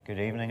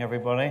Good evening,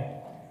 everybody.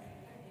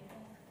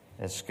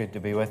 It's good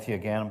to be with you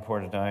again in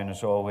Portadown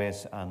as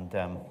always, and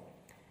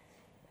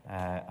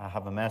I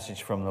have a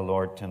message from the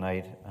Lord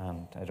tonight,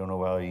 and I don't know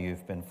whether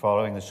you've been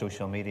following the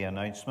social media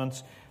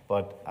announcements,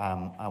 but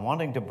I'm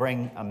wanting to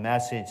bring a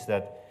message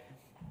that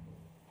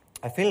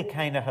I feel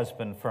kind of has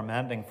been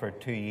fermenting for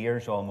 2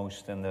 years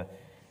almost in the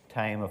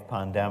time of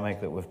pandemic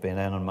that we've been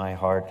in my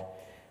heart,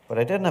 but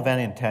I didn't have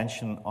any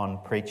intention on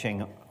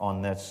preaching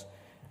on this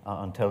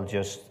until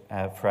just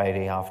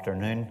Friday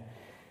afternoon.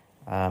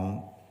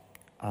 And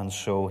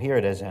so here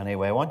it is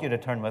anyway. I want you to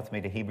turn with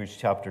me to Hebrews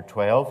chapter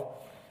 12.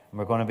 And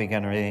we're going to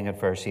begin reading at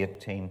verse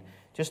 18.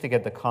 Just to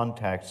get the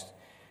context,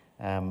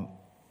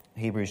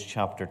 Hebrews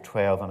chapter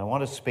 12. And I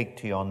want to speak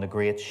to you on the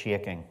great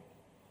shaking.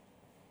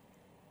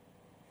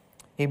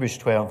 Hebrews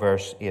 12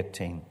 verse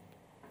 18.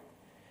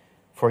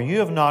 For you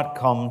have not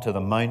come to the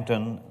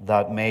mountain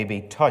that may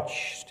be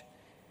touched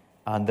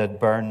and that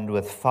burned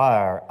with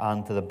fire,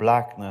 and to the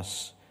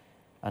blackness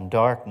and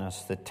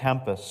darkness, the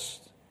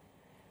tempest.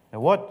 Now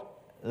what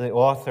the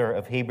author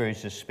of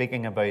Hebrews is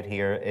speaking about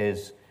here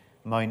is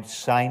Mount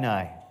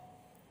Sinai,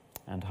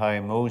 and how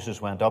Moses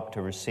went up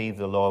to receive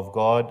the law of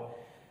God,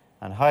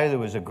 and how there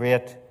was a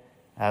great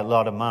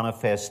lot of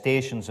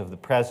manifestations of the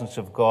presence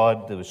of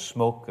God. There was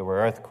smoke, there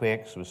were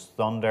earthquakes, there was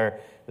thunder,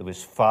 there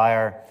was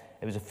fire.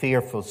 It was a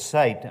fearful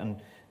sight.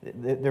 And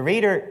the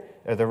reader,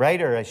 or the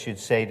writer, I should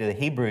say, to the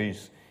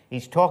Hebrews,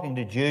 he's talking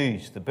to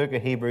Jews. The book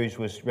of Hebrews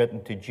was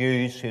written to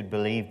Jews who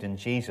believed in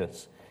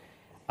Jesus.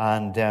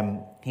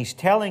 And he's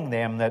telling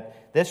them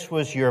that this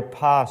was your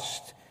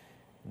past.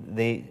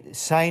 The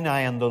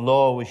Sinai and the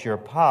law was your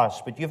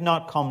past, but you've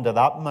not come to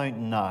that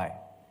mountain now.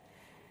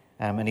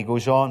 And he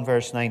goes on,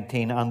 verse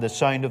 19, and the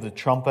sound of the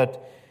trumpet,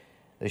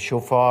 the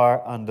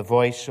shofar, and the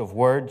voice of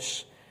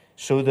words,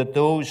 so that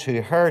those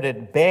who heard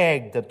it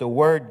begged that the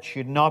word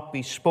should not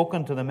be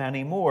spoken to them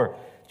anymore.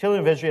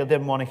 Children of Israel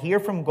didn't want to hear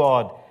from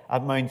God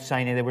at Mount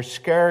Sinai. They were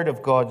scared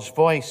of God's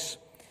voice.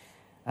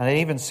 And it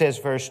even says,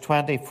 verse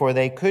 20, for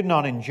they could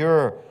not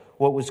endure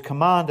what was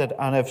commanded,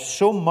 and if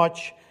so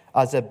much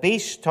as a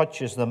beast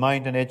touches the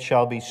mountain, it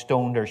shall be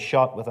stoned or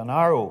shot with an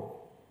arrow.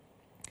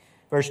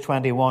 Verse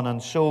 21,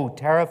 and so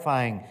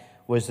terrifying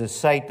was the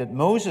sight that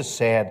Moses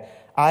said,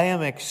 I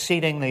am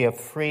exceedingly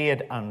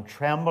afraid and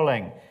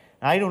trembling.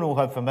 I don't know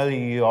how familiar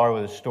you are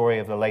with the story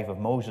of the life of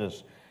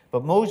Moses,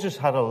 but Moses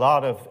had a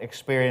lot of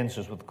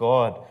experiences with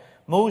God.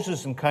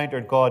 Moses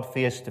encountered God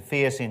face to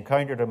face. He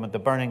encountered him at the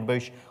burning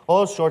bush.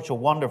 All sorts of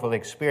wonderful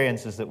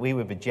experiences that we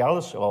would be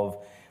jealous of.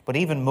 But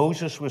even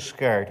Moses was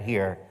scared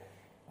here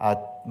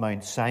at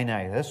Mount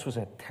Sinai. This was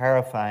a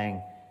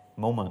terrifying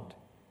moment.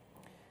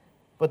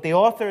 But the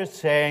author is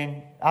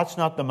saying, that's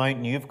not the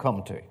mountain you've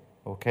come to.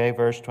 Okay,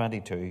 verse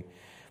 22.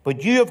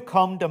 But you have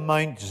come to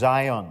Mount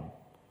Zion,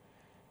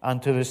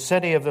 and to the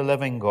city of the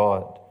living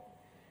God,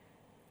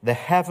 the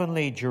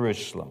heavenly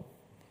Jerusalem,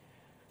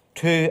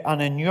 to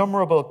an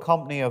innumerable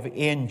company of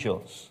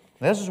angels.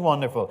 This is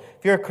wonderful.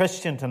 If you're a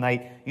Christian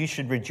tonight, you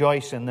should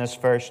rejoice in this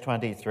verse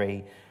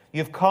 23.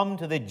 You've come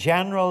to the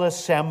general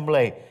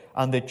assembly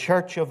and the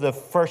church of the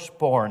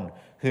firstborn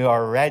who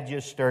are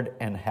registered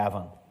in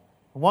heaven.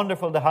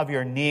 Wonderful to have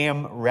your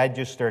name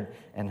registered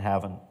in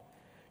heaven.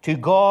 To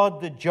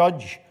God, the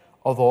judge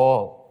of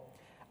all,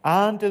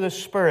 and to the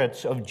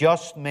spirits of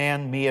just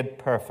men made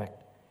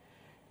perfect.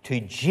 To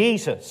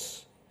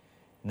Jesus,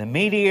 the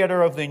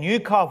mediator of the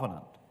new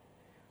covenant,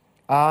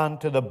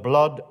 and to the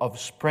blood of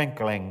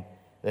sprinkling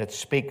that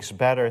speaks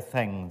better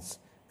things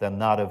than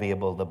that of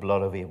Abel, the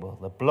blood of Abel.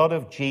 The blood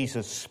of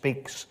Jesus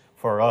speaks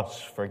for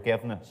us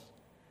forgiveness.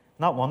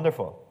 Not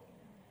wonderful?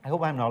 I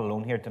hope I'm not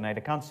alone here tonight. I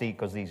can't see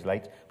because of these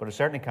lights, but I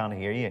certainly can't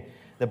hear you.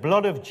 The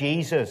blood of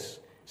Jesus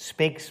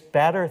speaks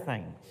better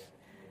things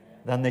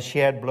than the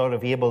shed blood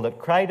of Abel that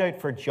cried out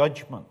for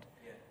judgment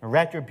and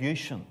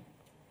retribution.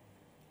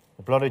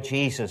 The blood of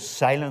Jesus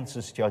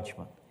silences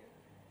judgment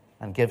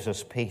and gives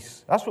us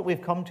peace. That's what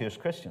we've come to as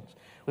Christians.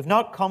 We've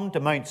not come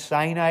to Mount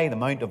Sinai, the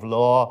Mount of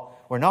law.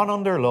 We're not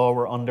under law,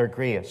 we're under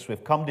grace.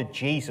 We've come to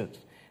Jesus,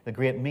 the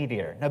great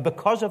mediator. Now,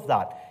 because of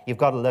that, you've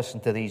got to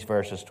listen to these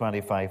verses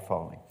 25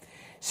 following.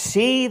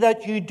 See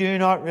that you do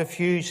not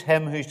refuse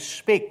him who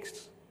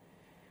speaks.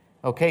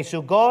 Okay,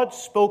 so God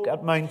spoke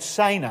at Mount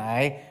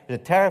Sinai, the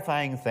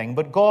terrifying thing,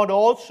 but God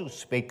also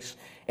speaks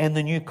in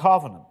the new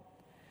covenant.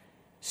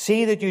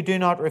 See that you do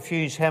not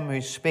refuse him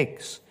who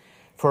speaks.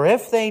 For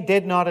if they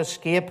did not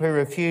escape who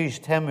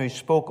refused him who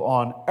spoke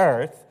on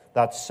earth,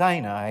 that's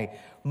Sinai,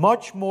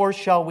 much more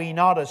shall we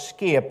not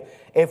escape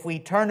if we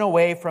turn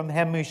away from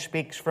him who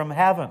speaks from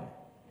heaven.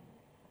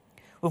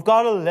 We've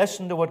got to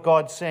listen to what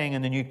God's saying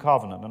in the new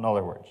covenant, in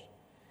other words.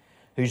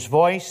 Whose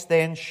voice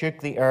then shook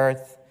the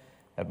earth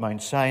at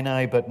Mount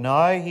Sinai, but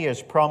now he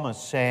has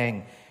promised,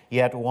 saying,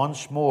 yet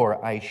once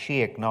more I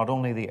shake not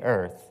only the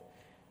earth,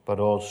 but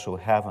also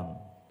heaven.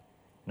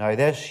 Now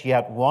this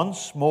yet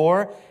once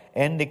more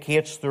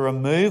indicates the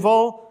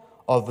removal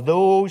of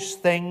those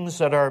things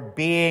that are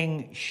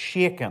being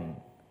shaken,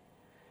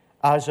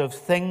 as of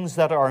things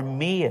that are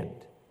made,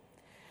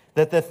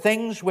 that the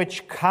things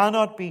which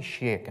cannot be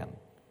shaken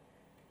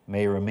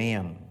may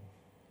remain.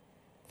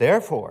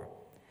 Therefore,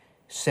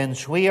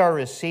 since we are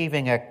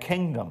receiving a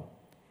kingdom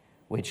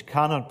which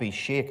cannot be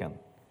shaken,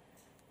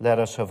 let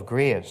us have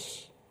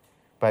grace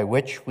by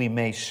which we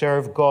may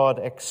serve God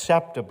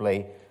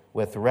acceptably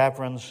with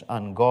reverence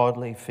and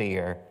godly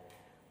fear,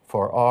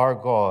 for our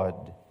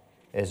God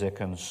is a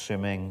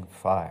consuming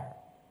fire.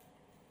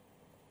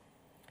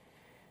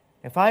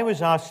 If I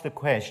was asked the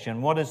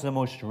question, what is the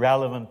most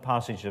relevant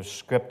passage of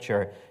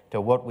Scripture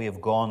to what we have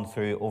gone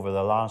through over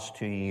the last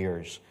 2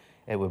 years,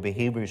 it would be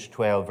Hebrews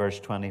 12, verse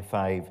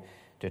 25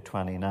 to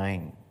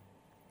 29.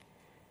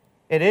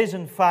 It is,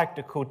 in fact,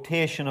 a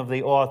quotation of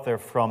the author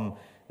from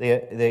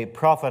the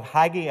prophet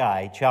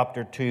Haggai,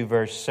 chapter 2,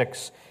 verse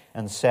 6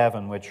 and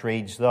 7, which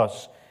reads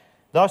thus,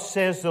 Thus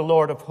says the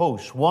Lord of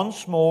hosts,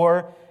 once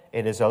more,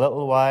 it is a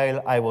little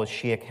while, I will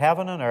shake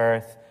heaven and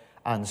earth,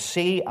 and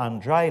sea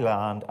and dry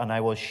land, and I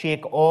will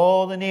shake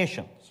all the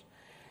nations,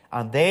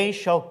 and they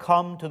shall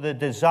come to the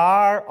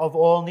desire of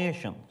all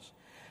nations,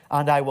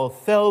 and I will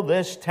fill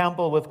this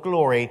temple with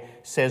glory,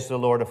 says the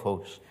Lord of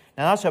hosts.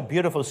 Now that's a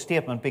beautiful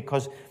statement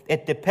because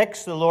it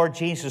depicts the Lord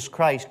Jesus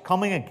Christ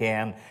coming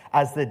again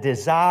as the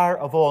desire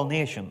of all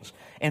nations.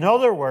 In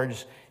other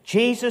words,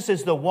 Jesus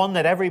is the one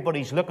that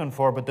everybody's looking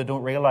for, but they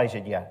don't realize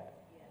it yet.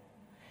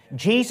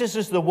 Jesus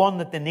is the one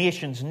that the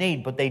nations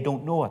need, but they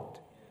don't know it.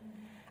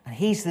 And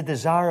He's the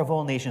desire of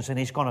all nations, and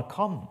He's going to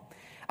come.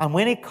 And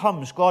when He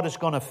comes, God is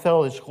going to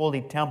fill His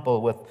holy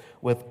temple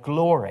with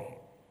glory.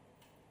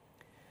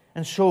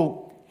 And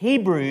so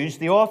Hebrews,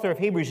 the author of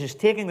Hebrews, is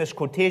taking this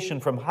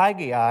quotation from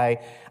Haggai,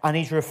 and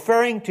he's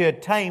referring to a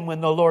time when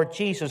the Lord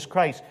Jesus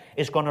Christ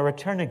is going to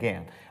return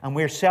again. And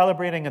we're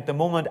celebrating at the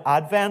moment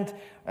Advent,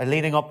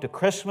 leading up to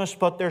Christmas,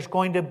 but there's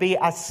going to be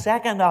a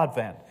second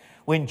Advent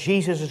when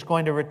Jesus is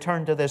going to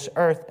return to this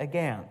earth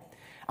again.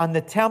 And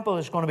the temple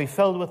is going to be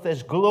filled with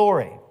His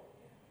glory.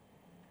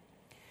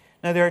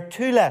 Now, there are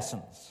two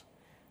lessons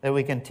that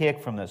we can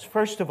take from this.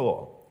 First of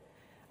all,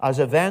 as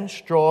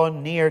events draw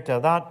near to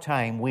that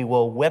time, we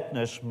will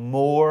witness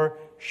more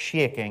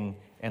shaking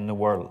in the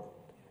world.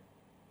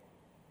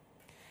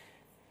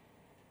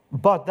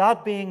 But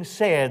that being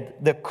said,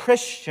 the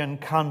Christian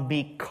can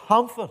be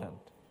confident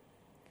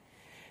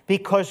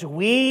because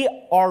we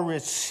are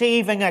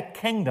receiving a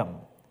kingdom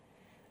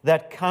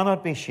that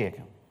cannot be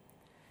shaken.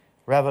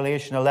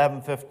 Revelation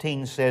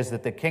 11:15 says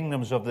that the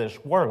kingdoms of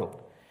this world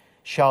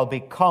shall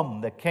become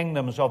the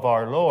kingdoms of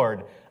our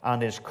Lord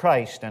and His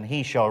Christ, and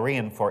He shall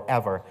reign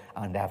forever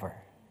and ever.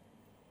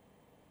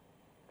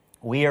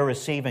 We are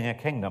receiving a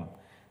kingdom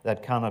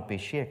that cannot be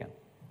shaken.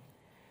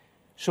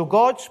 So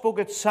God spoke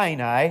at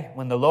Sinai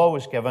when the law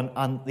was given,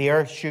 and the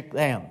earth shook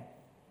then.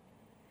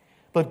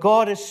 But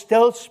God is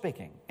still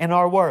speaking in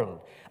our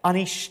world, and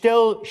He's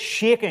still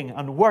shaking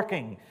and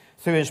working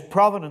through His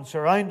providence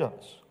around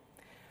us.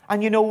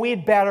 And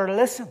we'd better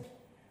listen.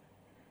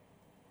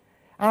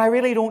 And I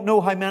really don't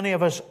know how many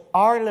of us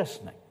are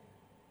listening.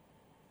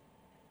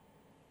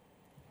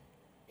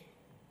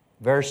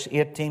 Verse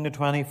 18 to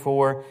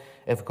 24,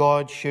 if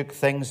God shook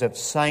things at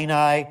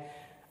Sinai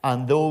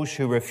and those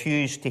who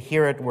refused to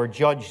hear it were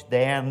judged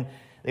then,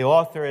 the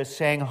author is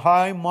saying,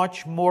 how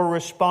much more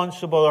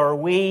responsible are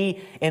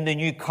we in the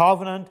new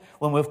covenant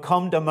when we've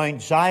come to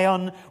Mount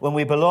Zion, when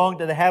we belong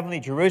to the heavenly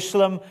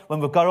Jerusalem,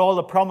 when we've got all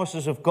the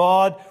promises of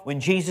God,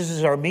 when Jesus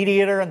is our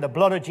mediator and the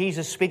blood of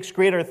Jesus speaks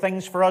greater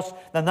things for us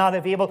than that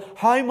of Abel?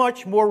 How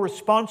much more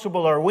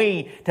responsible are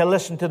we to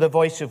listen to the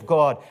voice of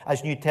God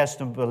as New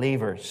Testament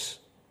believers?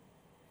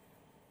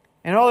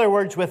 In other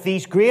words, with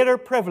these greater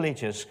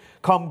privileges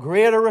come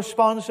greater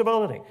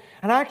responsibility.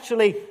 And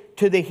actually,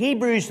 to the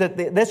Hebrews that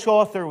this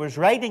author was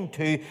writing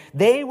to,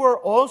 they were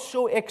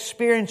also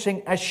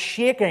experiencing a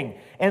shaking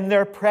in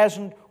their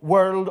present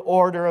world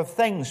order of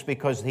things,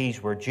 because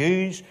these were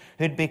Jews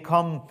who'd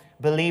become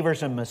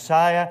believers in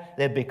Messiah.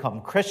 They'd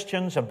become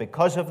Christians, and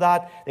because of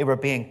that, they were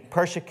being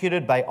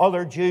persecuted by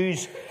other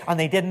Jews, and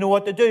they didn't know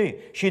what to do.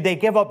 Should they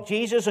give up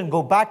Jesus and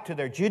go back to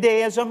their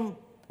Judaism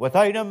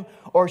without Him,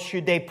 or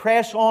should they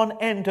press on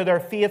into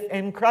their faith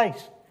in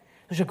Christ?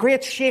 There's a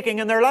great shaking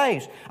in their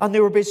lives, and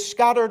they were being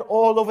scattered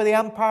all over the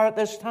empire at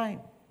this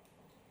time.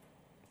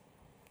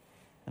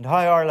 And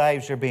how our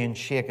lives are being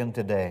shaken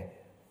today.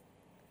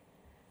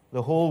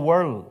 The whole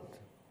world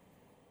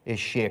is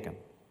shaken.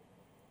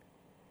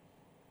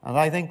 And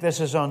I think this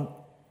is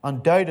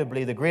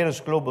undoubtedly the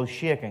greatest global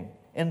shaking,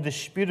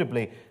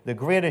 indisputably the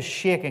greatest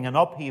shaking and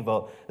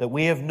upheaval that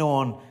we have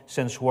known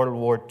since World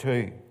War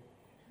II.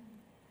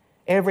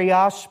 Every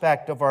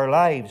aspect of our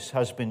lives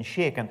has been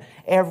shaken.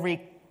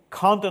 Every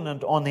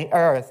continent on the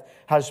earth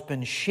has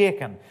been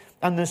shaken.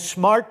 And the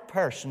smart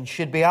person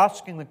should be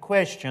asking the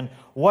question,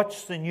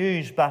 what's the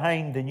news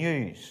behind the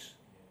news?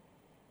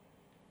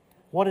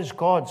 What is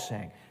God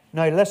saying?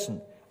 Now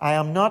listen, I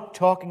am not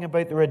talking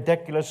about the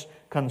ridiculous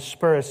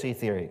conspiracy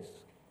theories.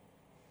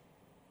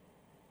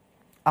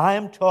 I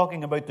am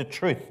talking about the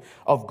truth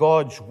of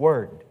God's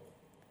Word.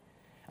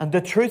 And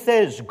the truth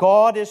is,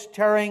 God is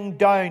tearing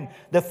down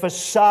the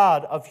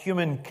facade of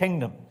human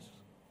kingdoms.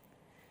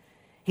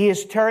 He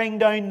is tearing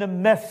down the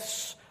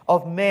myths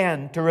of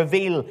men to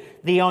reveal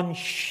the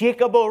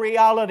unshakable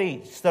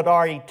realities that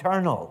are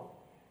eternal.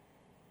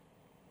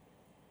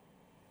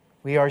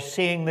 We are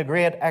seeing the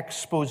great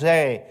expose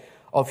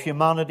of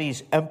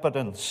humanity's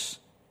impotence,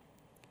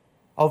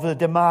 of the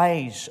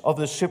demise of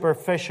the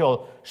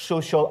superficial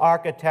social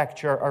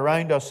architecture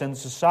around us in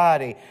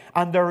society.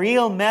 And the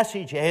real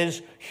message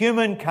is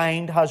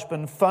humankind has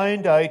been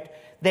found out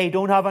they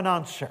don't have an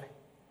answer.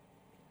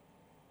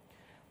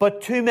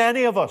 But too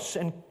many of us,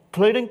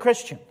 including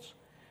Christians,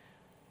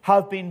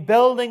 have been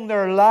building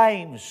their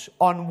lives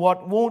on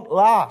what won't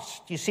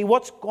last. You see,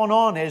 what's going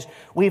on is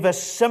we've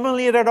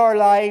assimilated our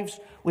lives,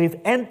 we've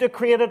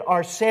integrated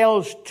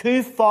ourselves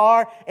too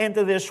far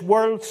into this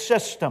world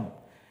system.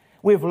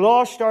 We've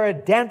lost our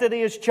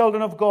identity as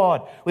children of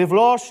God. We've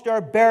lost our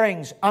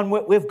bearings, and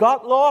we've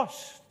got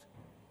lost.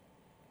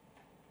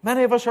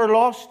 Many of us are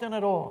lost in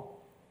it all.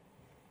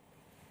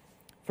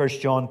 1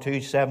 John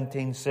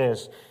 2:17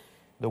 says,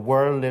 the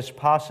world is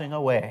passing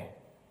away.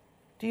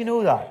 Do you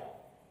know that?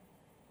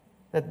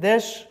 That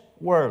this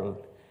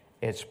world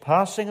is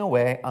passing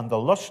away and the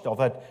lust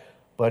of it,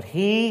 but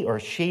he or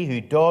she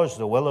who does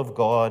the will of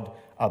God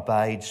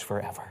abides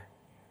forever.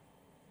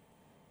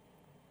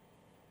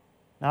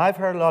 Now, I've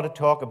heard a lot of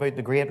talk about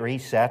the Great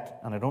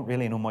Reset, and I don't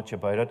really know much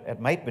about it. It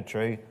might be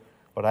true,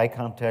 but I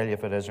can't tell you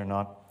if it is or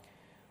not.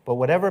 But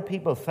whatever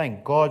people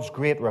think, God's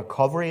great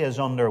recovery is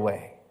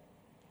underway.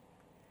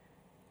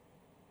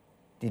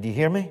 Did you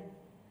hear me?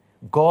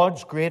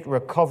 God's great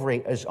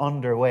recovery is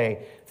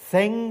underway.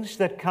 Things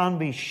that can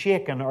be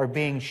shaken are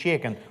being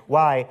shaken.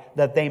 Why?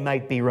 That they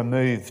might be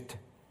removed.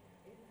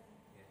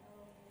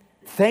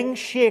 Things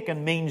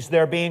shaken means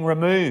they're being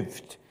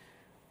removed.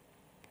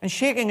 And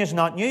shaking is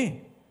not new.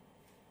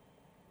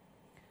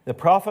 The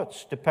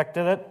prophets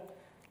depicted it.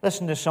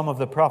 Listen to some of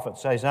the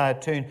prophets. Isaiah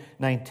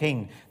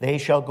 2:19. They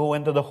shall go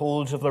into the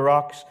holes of the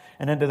rocks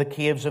and into the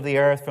caves of the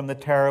earth from the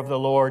terror of the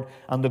Lord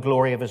and the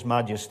glory of his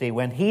majesty,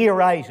 when he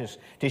arises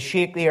to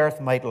shake the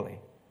earth mightily.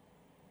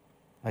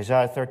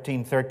 Isaiah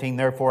 13:13.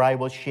 Therefore I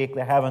will shake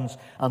the heavens,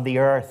 and the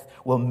earth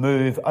will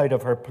move out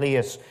of her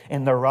place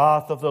in the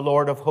wrath of the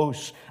Lord of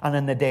hosts and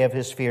in the day of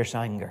his fierce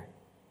anger.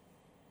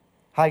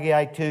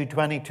 Haggai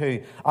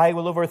 2:22. I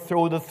will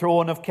overthrow the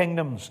throne of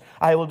kingdoms.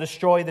 I will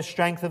destroy the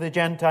strength of the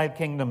Gentile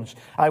kingdoms.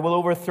 I will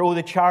overthrow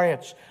the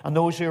chariots and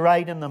those who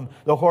ride in them.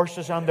 The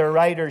horses and their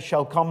riders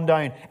shall come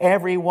down,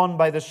 every one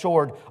by the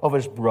sword of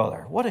his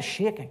brother. What is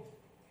shaking?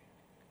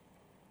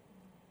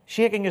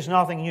 Shaking is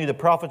nothing new. The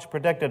prophets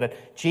predicted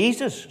it.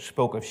 Jesus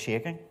spoke of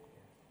shaking.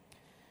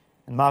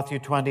 In Matthew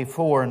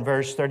 24 and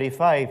verse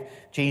 35,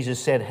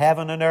 Jesus said,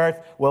 heaven and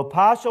earth will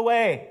pass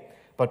away,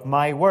 but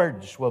my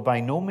words will by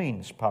no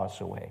means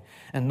pass away.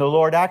 And the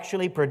Lord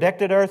actually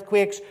predicted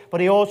earthquakes, but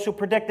he also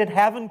predicted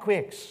heaven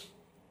quakes.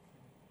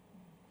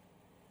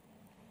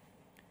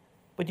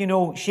 But you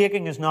know,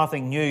 shaking is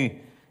nothing new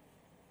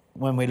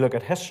when we look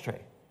at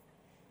history.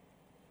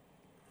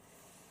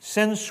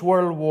 Since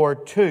World War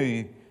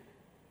II,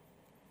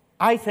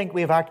 I think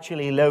we've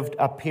actually lived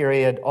a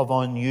period of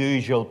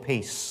unusual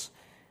peace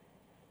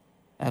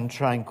and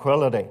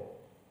tranquility.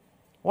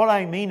 What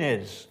I mean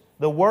is,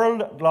 the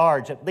world at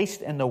large, at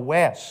least in the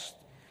West,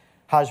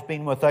 has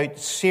been without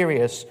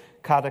serious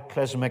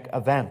cataclysmic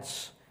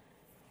events.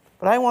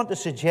 But I want to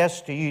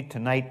suggest to you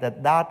tonight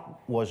that that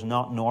was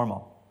not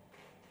normal.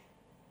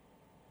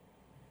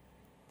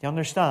 Do you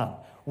understand?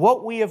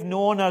 What we have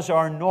known as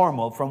our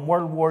normal from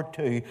World War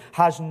II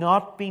has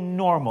not been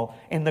normal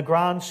in the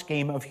grand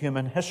scheme of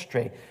human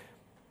history.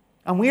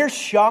 And we're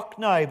shocked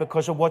now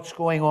because of what's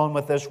going on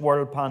with this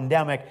world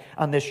pandemic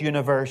and this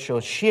universal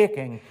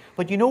shaking.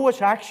 But you know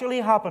what's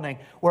actually happening?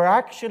 We're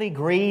actually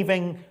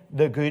grieving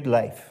the good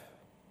life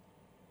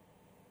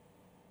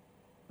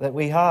that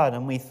we had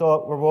and we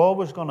thought we were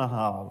always going to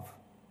have.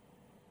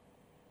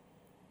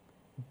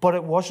 But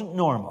it wasn't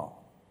normal.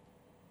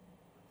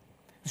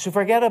 So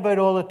forget about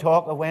all the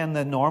talk of when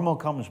the normal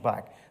comes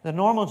back. The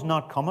normal's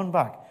not coming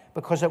back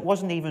because it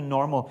wasn't even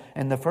normal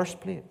in the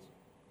first place.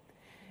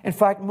 In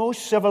fact,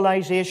 most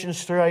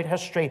civilizations throughout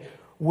history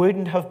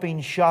wouldn't have been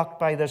shocked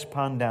by this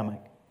pandemic.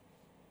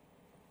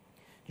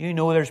 Do you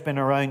know there's been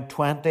around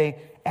 20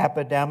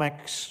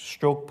 epidemics,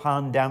 stroke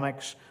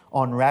pandemics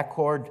on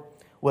record,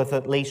 with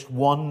at least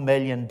 1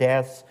 million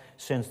deaths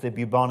since the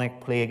bubonic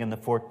plague in the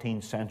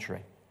 14th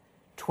century?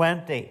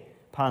 20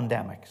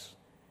 pandemics.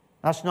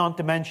 That's not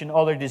to mention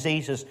other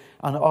diseases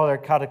and other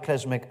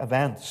cataclysmic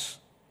events.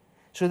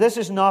 So this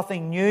is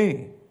nothing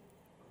new.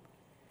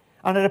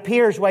 And it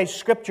appears, while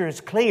Scripture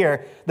is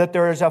clear, that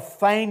there is a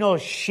final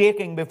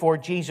shaking before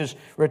Jesus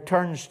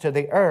returns to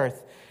the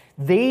earth.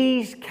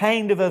 These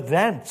kind of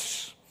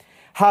events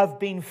have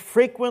been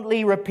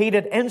frequently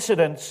repeated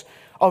incidents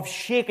of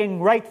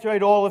shaking right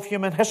throughout all of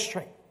human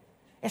history.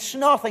 It's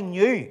nothing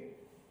new.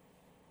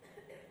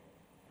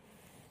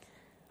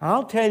 And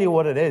I'll tell you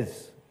what it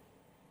is,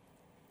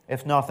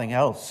 if nothing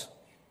else.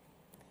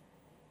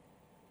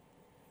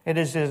 It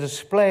is a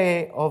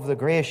display of the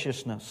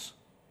graciousness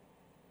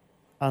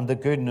and the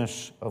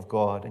goodness of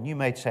God. And you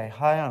might say,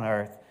 how on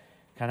earth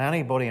can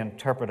anybody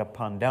interpret a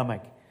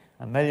pandemic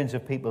and millions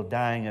of people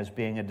dying as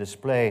being a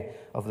display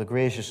of the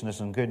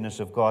graciousness and goodness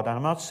of God. And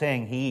I'm not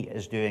saying He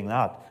is doing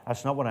that.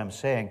 That's not what I'm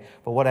saying.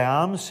 But what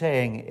I am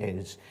saying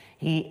is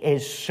He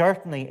is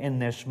certainly in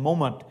this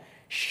moment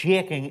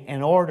shaking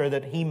in order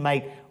that He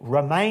might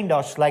remind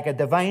us, like a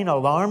divine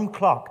alarm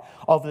clock,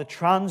 of the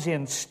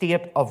transient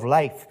state of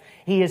life.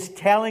 He is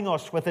telling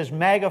us with His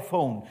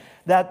megaphone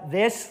that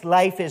this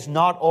life is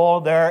not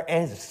all there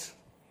is.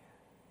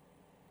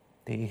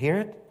 Do you hear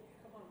it?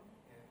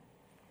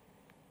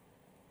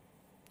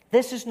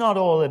 This is not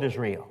all that is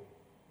real.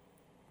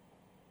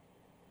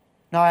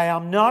 Now, I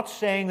am not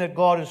saying that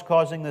God is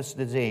causing this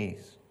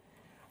disease.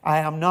 I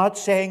am not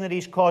saying that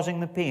He's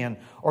causing the pain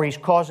or He's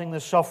causing the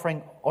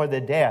suffering or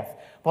the death.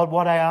 But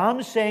what I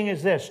am saying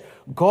is this: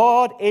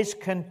 God is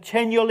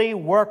continually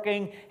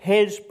working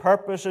His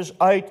purposes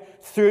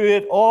out through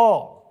it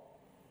all.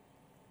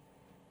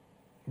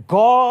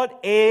 God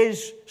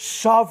is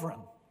sovereign.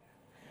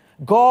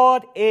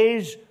 God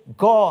is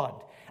God.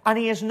 And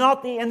He is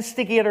not the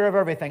instigator of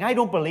everything. I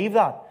don't believe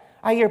that.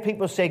 I hear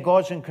people say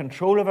God's in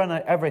control of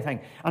everything.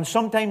 And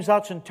sometimes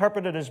that's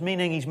interpreted as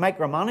meaning He's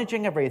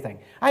micromanaging everything.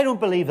 I don't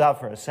believe that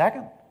for a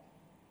second.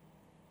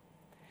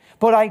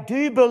 But I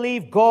do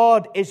believe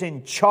God is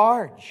in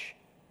charge.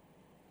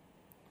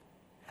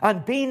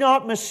 And be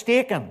not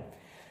mistaken,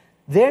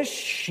 this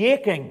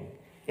shaking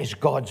is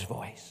God's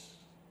voice.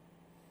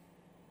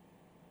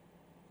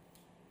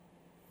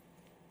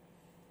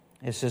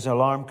 It's His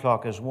alarm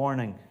clock, His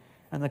warning.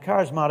 And the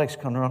charismatics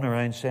can run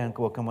around saying,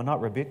 well, can we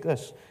not rebuke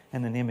this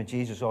in the name of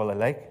Jesus all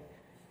alike?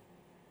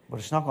 But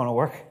it's not going to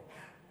work.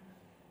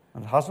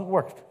 And it hasn't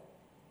worked.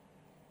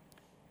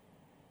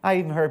 I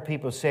even heard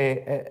people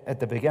say at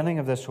the beginning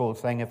of this whole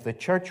thing, if the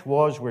church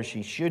was where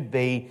she should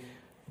be,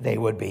 they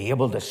would be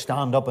able to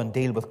stand up and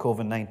deal with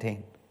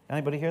COVID-19.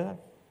 Anybody hear that?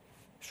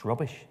 It's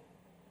rubbish.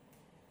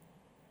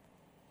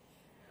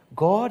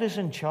 God is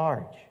in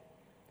charge.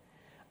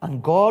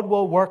 And God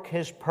will work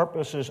His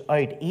purposes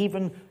out,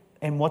 even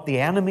in what the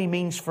enemy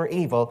means for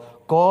evil.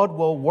 God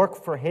will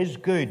work for His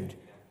good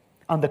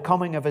and the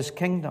coming of His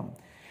kingdom.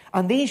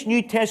 And these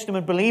New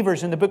Testament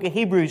believers in the book of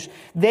Hebrews,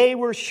 they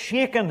were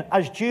shaken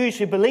as Jews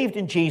who believed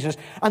in Jesus,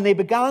 and they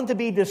began to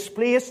be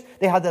displaced.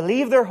 They had to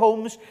leave their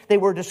homes. They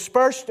were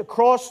dispersed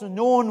across the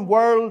known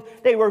world.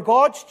 They were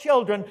God's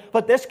children,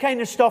 but this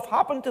kind of stuff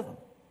happened to them.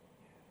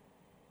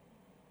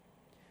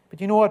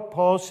 But you know what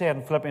Paul said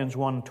in Philippians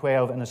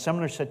 1:12 in a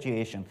similar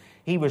situation?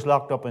 He was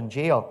locked up in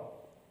jail.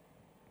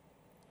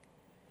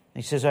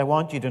 He says, I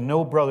want you to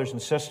know, brothers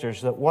and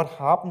sisters, that what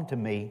happened to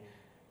me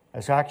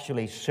has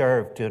actually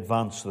served to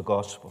advance the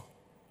gospel.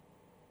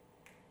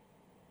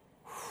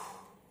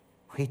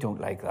 We don't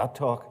like that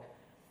talk.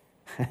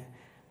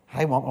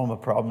 I want all my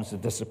problems to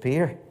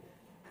disappear.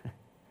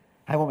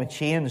 I want my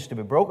chains to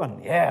be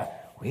broken. Yeah,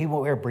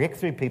 we're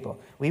breakthrough people.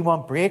 We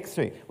want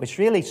breakthrough, which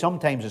really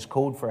sometimes is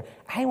code for,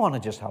 I want to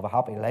just have a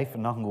happy life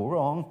and nothing go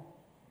wrong.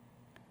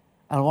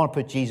 And I want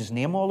to put Jesus'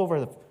 name all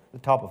over the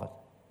top of it.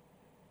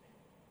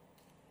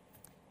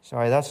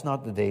 Sorry, that's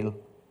not the deal.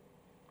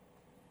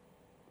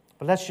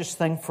 But let's just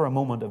think for a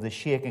moment of the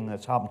shaking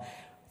that's happened.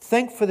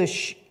 Think of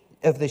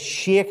the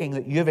shaking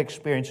that you've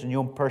experienced in your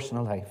own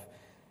personal life,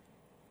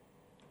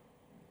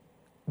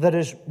 that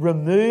has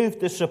removed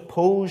the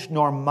supposed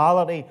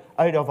normality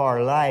out of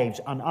our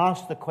lives, and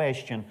ask the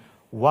question,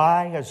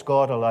 why has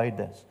God allowed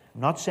this?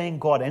 I'm not saying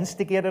God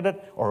instigated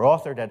it or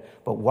authored it,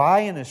 but why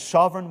in His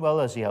sovereign will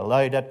has He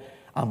allowed it?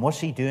 And what's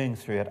He doing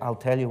through it? I'll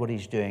tell you what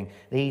He's doing.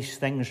 These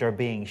things are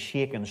being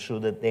shaken so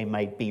that they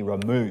might be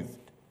removed.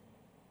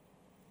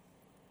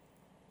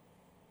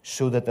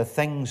 So that the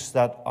things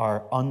that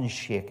are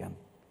unshaken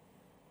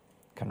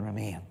can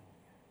remain.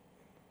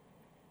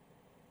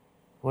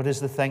 What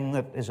is the thing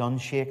that is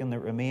unshaken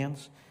that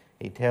remains?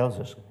 He tells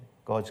us,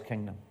 God's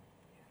kingdom.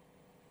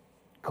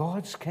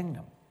 God's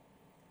kingdom.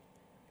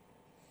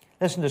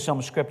 Listen to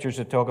some scriptures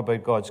that talk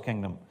about God's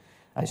kingdom.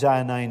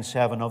 Isaiah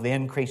 9:7, of the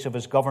increase of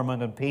His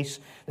government and peace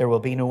there will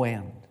be no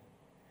end.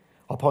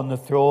 Upon the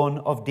throne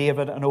of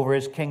David and over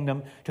His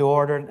kingdom, to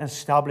order and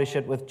establish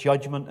it with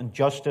judgment and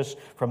justice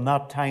from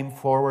that time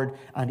forward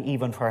and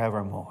even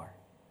forevermore.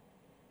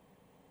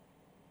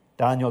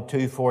 Daniel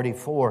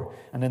 2:44,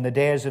 and in the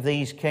days of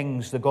these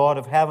kings the God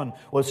of heaven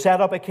will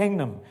set up a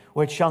kingdom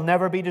which shall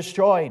never be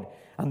destroyed,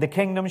 and the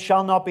kingdom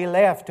shall not be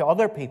left to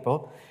other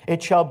people.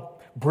 It shall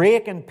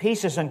break in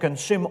pieces and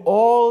consume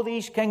all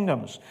these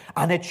kingdoms,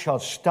 and it shall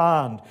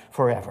stand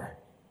forever.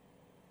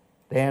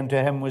 Then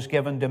to Him was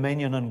given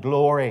dominion and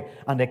glory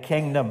and a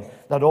kingdom,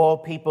 that all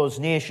peoples,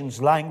 nations,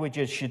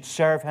 languages should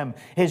serve Him.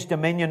 His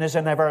dominion is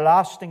an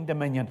everlasting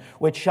dominion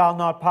which shall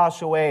not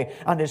pass away,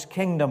 and His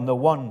kingdom the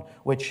one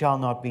which shall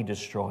not be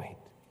destroyed.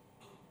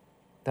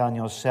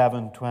 Daniel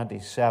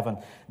 7:27.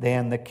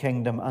 Then the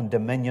kingdom and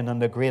dominion and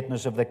the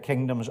greatness of the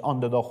kingdoms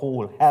under the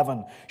whole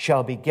heaven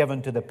shall be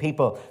given to the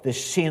people, the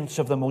saints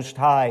of the Most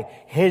High.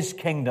 His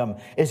kingdom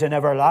is an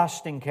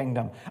everlasting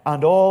kingdom,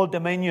 and all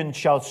dominion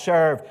shall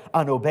serve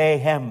and obey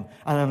him.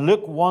 And in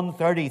Luke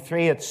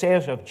 1:33 it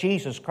says of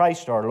Jesus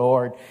Christ our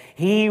Lord,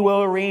 He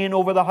will reign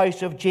over the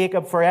house of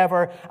Jacob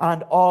forever,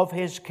 and of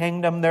his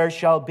kingdom there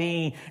shall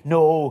be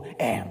no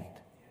end.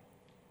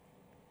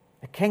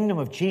 The kingdom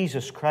of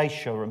Jesus Christ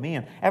shall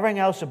remain. Everything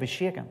else will be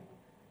shaken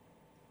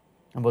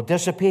and will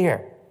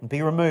disappear and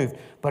be removed.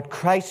 But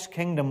Christ's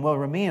kingdom will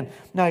remain.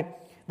 Now,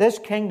 this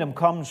kingdom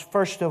comes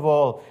first of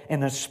all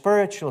in a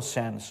spiritual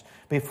sense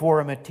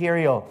before a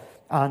material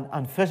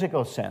and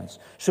physical sense.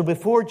 So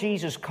before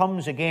Jesus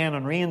comes again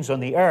and reigns on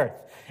the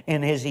earth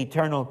in his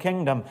eternal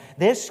kingdom,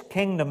 this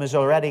kingdom is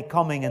already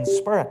coming in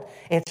spirit.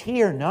 It's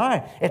here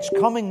now. It's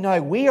coming now.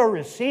 We are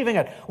receiving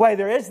it. While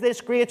there is this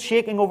great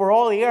shaking over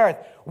all the earth,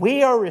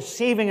 we are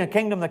receiving a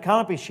kingdom that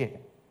cannot be shaken.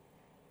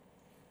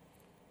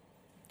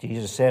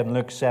 Jesus said in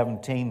Luke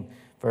 17,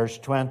 verse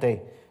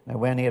 20, now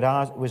when he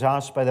was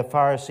asked by the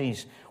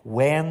Pharisees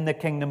when the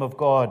kingdom of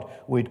God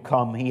would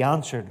come, he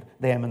answered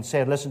them and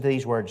said, listen to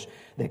these words,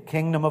 the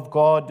kingdom of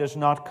God does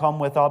not come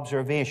with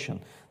observation.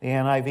 The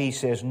NIV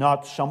says,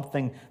 not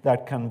something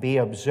that can be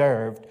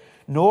observed.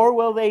 Nor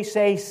will they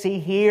say, see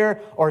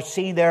here or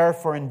see there,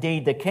 for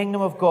indeed the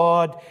kingdom of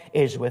God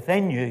is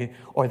within you,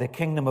 or the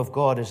kingdom of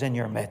God is in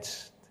your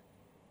midst.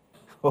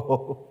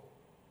 Oh,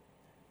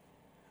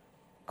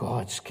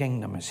 God's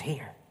kingdom is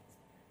here.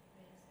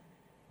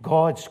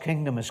 God's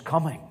kingdom is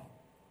coming,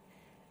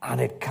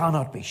 and it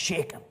cannot be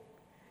shaken.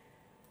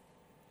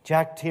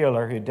 Jack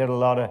Taylor, who did a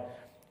lot of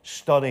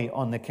study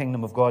on the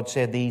kingdom of God,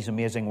 said these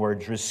amazing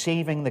words,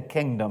 receiving the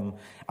kingdom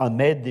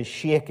amid the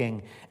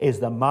shaking is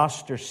the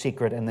master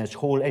secret in this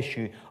whole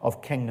issue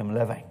of kingdom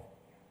living.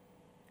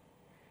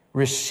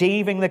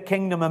 Receiving the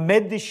kingdom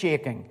amid the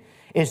shaking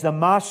is the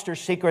master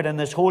secret in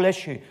this whole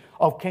issue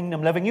of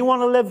kingdom living. You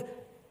want to live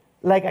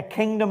like a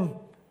kingdom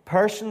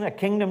person, a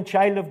kingdom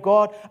child of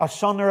God, a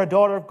son or a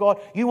daughter of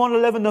God. You want to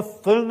live in the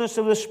fullness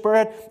of the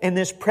Spirit in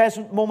this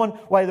present moment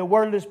while the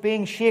world is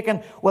being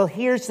shaken. Well,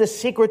 here's the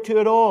secret to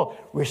it all.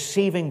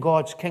 Receiving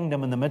God's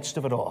kingdom in the midst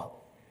of it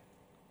all.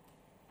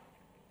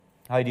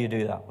 How do you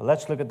do that? Well,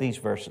 let's look at these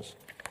verses.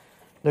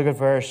 Look at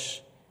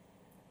verse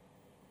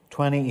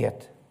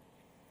 28.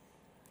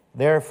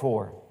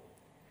 Therefore,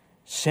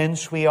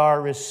 since we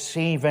are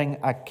receiving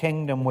a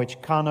kingdom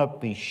which cannot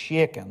be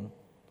shaken,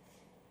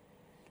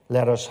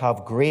 let us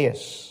have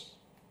grace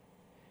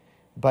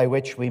by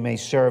which we may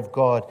serve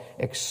God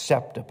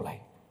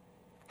acceptably.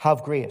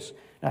 Have grace.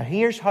 Now,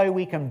 here's how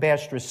we can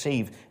best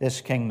receive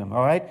this kingdom,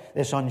 all right?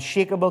 This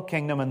unshakable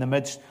kingdom in the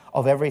midst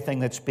of everything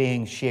that's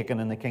being shaken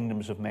in the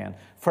kingdoms of men.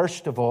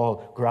 First of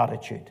all,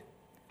 gratitude.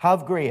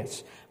 Have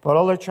grace. But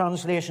other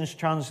translations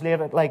translate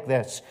it like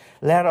this.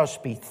 Let us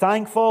be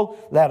thankful.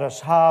 Let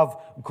us have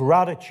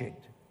gratitude.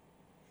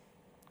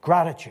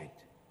 Gratitude.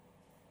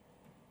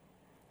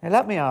 Now,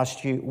 let me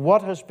ask you,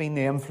 what has been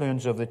the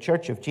influence of the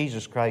Church of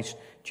Jesus Christ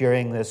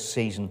during this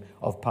season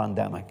of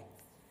pandemic?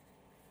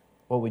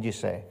 What would you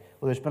say?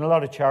 Well, there's been a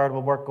lot of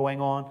charitable work going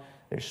on.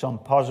 There's some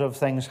positive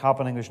things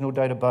happening. There's no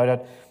doubt about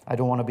it. I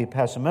don't want to be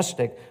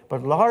pessimistic.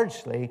 But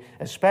largely,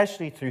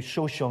 especially through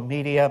social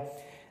media,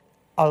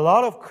 a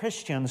lot of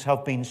Christians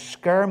have been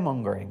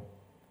scaremongering,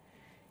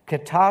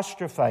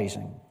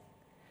 catastrophizing.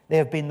 They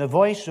have been the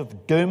voice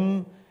of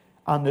doom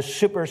and the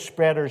super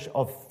spreaders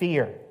of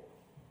fear.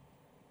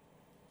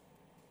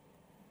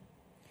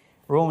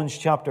 Romans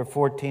chapter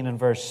 14 and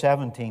verse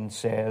 17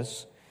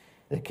 says,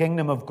 the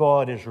kingdom of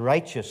God is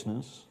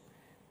righteousness,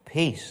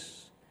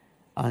 peace,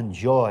 and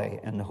joy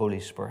in the Holy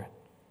Spirit.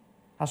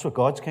 That's what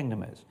God's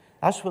kingdom is.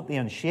 That's what the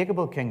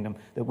unshakable kingdom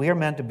that we are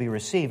meant to be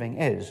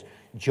receiving is.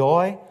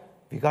 Joy.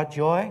 Have you got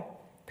joy?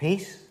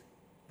 Peace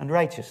and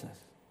righteousness.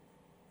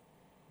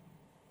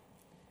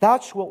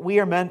 That's what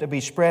we are meant to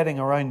be spreading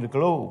around the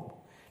globe.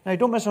 Now,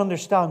 don't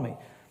misunderstand me.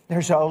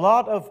 There's a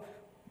lot of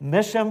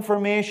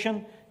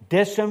misinformation,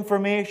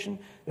 disinformation.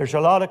 There's a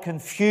lot of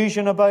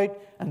confusion about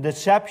and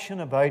deception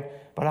about.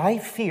 But I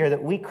fear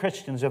that we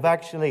Christians have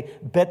actually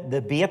bit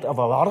the bait of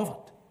a lot of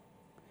it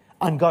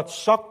and got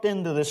sucked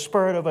into the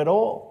spirit of it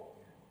all.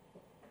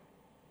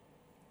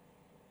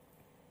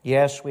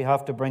 Yes, we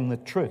have to bring the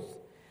truth.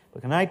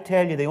 But can I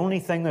tell you, the only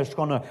thing that's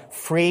going to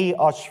free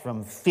us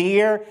from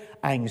fear,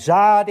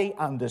 anxiety,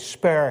 and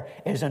despair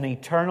is an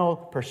eternal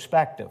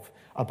perspective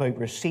about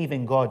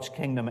receiving God's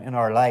kingdom in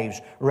our lives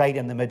right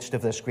in the midst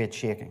of this great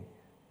shaking.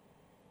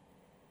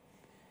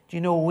 Do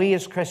you know, we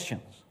as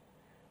Christians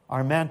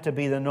are meant to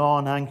be the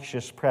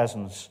non-anxious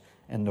presence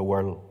in the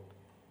world.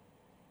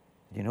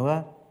 Do you know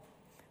that?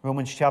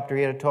 Romans chapter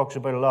 8, it talks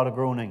about a lot of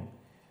groaning.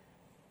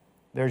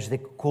 There's the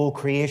whole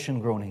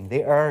creation groaning.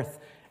 The earth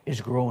is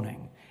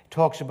groaning. It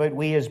talks about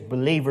we as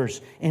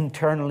believers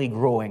internally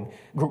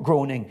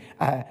groaning.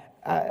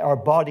 Our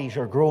bodies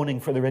are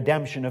groaning for the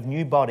redemption of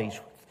new bodies.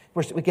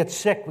 We get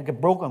sick, we get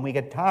broken, we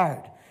get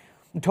tired.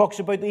 It talks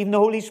about even the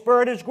Holy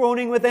Spirit is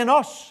groaning within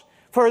us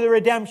for the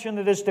redemption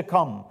that is to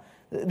come.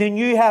 The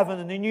new heaven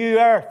and the new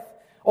earth,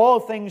 all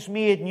things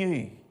made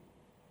new.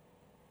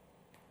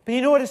 But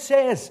you know what it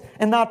says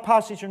in that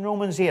passage in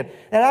Romans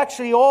 8? That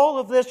actually all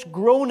of this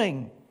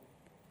groaning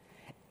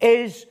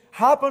is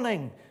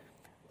happening.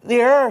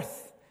 The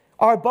earth,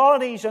 our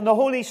bodies, and the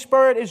Holy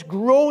Spirit is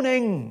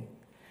groaning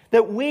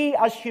that we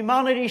as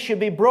humanity should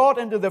be brought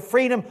into the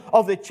freedom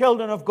of the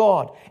children of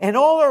God. In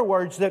other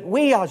words, that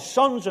we as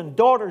sons and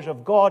daughters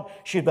of God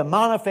should be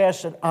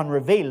manifested and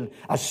revealed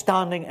as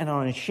standing in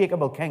an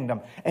unshakable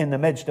kingdom in the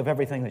midst of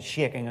everything that's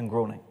shaking and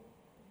groaning.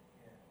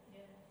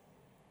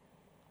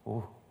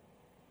 Oh,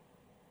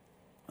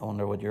 I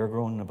wonder what you're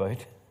groaning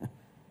about.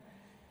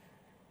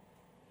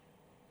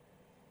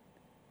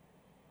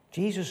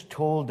 Jesus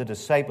told the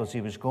disciples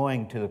he was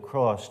going to the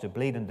cross to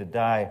bleed and to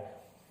die.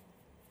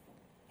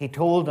 He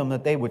told them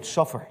that they would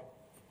suffer.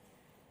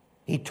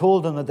 He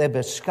told them that they'd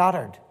be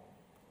scattered.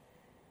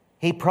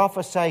 He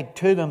prophesied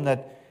to them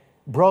that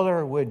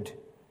brother would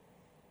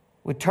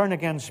turn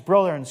against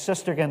brother and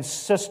sister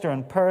against sister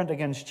and parent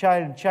against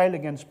child and child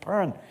against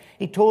parent.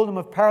 He told them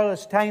of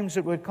perilous times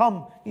that would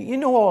come. You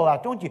know all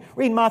that, don't you?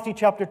 Read Matthew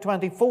chapter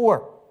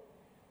 24.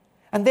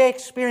 And they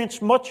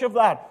experienced much of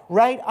that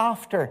right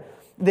after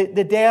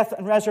the death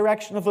and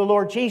resurrection of the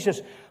Lord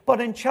Jesus.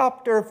 But in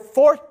chapter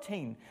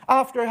 14,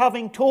 after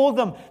having told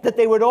them that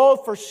they would all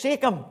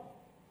forsake Him,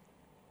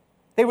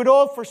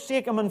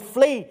 and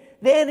flee,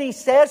 then He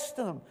says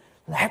to them,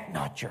 let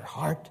not your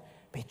heart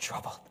be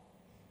troubled.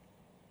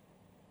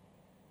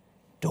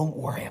 Don't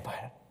worry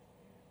about it.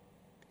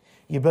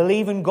 You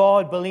believe in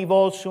God, believe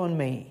also in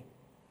me.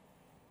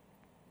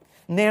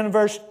 And then in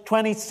verse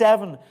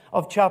 27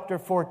 of chapter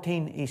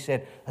 14, He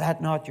said,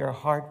 let not your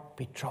heart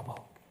be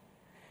troubled.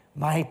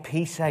 My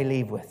peace I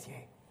leave with you.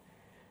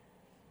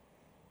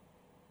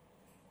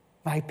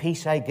 My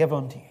peace I give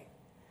unto you.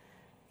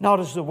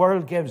 Not as the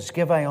world gives,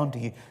 give I unto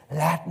you.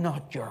 Let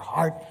not your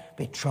heart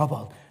be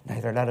troubled,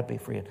 neither let it be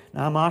afraid.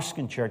 Now I'm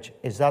asking, church,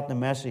 is that the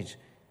message?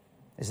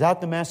 Is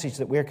that the message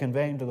that we're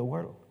conveying to the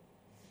world?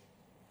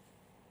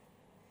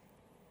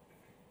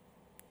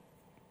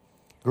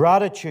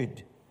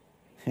 Gratitude.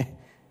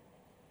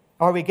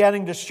 Are we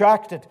getting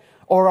distracted,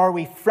 or are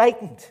we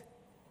frightened?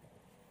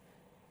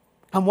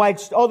 And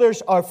whilst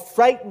others are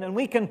frightened, and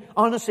we can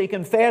honestly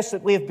confess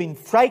that we have been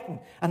frightened,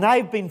 and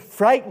I've been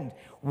frightened,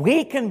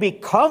 we can be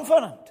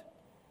confident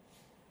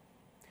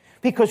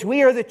because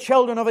we are the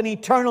children of an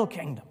eternal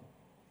kingdom.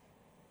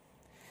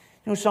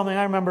 You know something?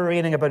 I remember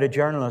reading about a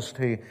journalist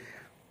who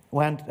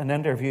went and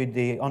interviewed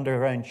the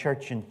underground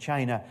church in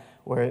China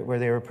where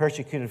they were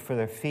persecuted for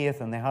their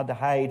faith, and they had to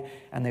hide,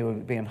 and they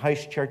would be in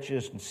house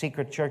churches and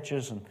secret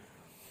churches, and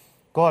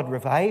God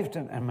revived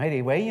in a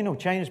mighty way. You know,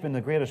 China's been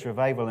the greatest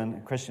revival in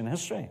Christian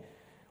history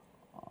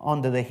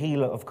under the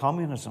heel of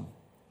communism.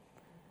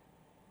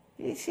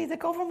 You see, the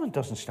government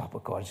doesn't stop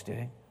what God's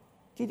doing.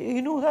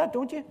 You know that,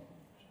 don't you?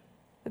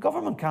 The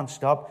government can't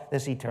stop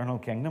this eternal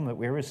kingdom that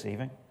we're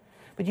receiving.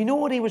 But you know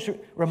what he was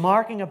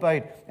remarking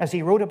about as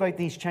he wrote about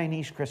these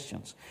Chinese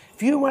Christians?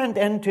 If you went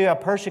into a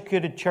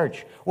persecuted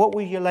church, what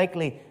would you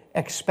likely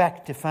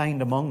expect to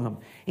find among them?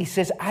 He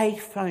says, I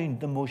found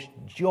the most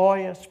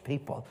joyous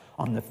people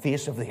on the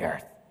face of the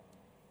earth.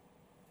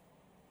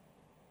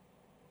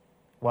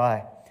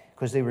 Why?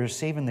 Because they were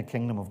receiving the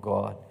kingdom of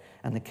God.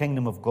 And the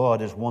kingdom of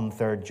God is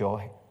 1/3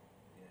 joy.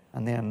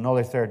 And then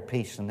another third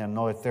peace. And then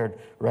another third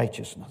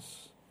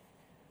righteousness.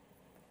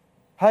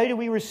 How do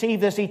we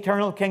receive this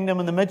eternal kingdom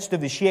in the midst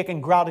of the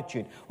shaking?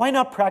 Gratitude. Why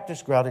not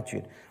practice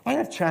gratitude? Why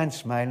not try and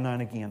smile now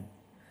and again?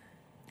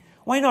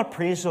 Why not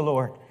praise the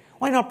Lord?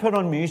 Why not put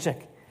on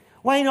music?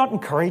 Why not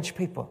encourage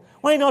people?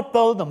 Why not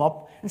build them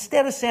up?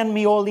 Instead of sending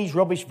me all these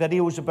rubbish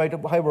videos about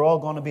how we're all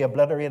going to be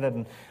obliterated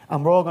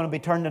and we're all going to be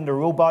turned into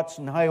robots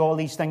and how all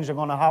these things are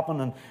going to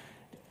happen, and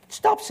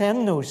stop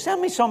sending those.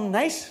 Send me something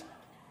nice.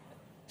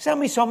 Send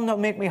me something that'll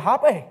make me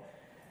happy.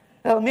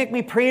 That'll make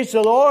me praise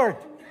the Lord.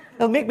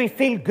 It'll make me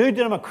feel good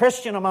that I'm a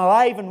Christian, I'm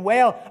alive and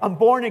well, I'm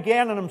born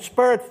again and I'm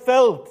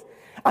Spirit-filled,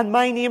 and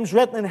my name's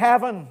written in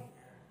heaven.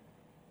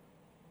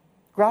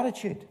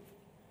 Gratitude.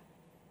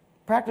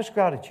 Practice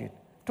gratitude.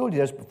 I told you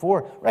this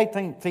before. Write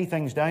 3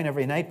 things down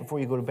every night before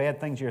you go to bed,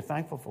 things you're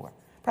thankful for.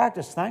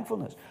 Practice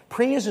thankfulness.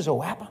 Praise is a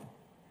weapon.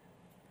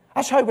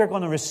 That's how we're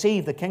going to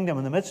receive the kingdom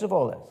in the midst of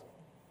all this.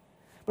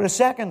 But a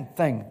second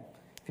thing,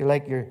 if you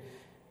like your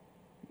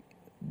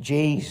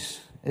G's,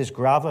 is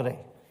gravity.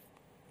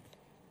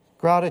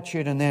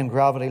 Gratitude and then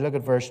gravity. Look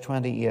at verse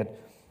 28.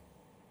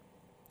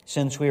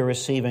 Since we are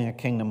receiving a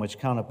kingdom which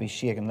cannot be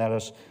shaken, let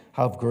us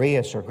have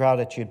grace or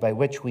gratitude by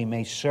which we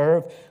may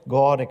serve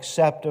God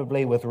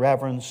acceptably with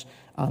reverence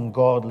and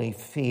godly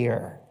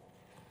fear.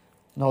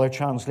 Another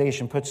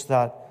translation puts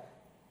that,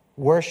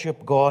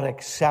 worship God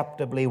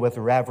acceptably with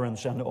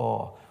reverence and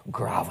awe.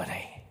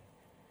 Gravity.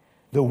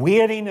 The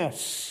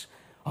weightiness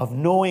of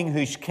knowing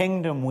whose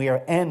kingdom we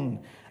are in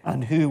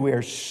and who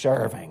we're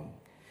serving.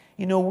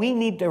 You know, we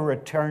need to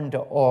return to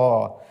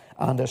awe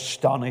and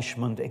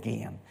astonishment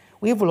again.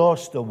 We've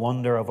lost the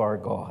wonder of our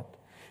God.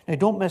 Now,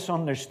 don't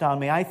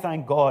misunderstand me. I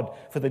thank God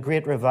for the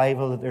great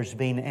revival that there's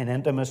been in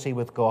intimacy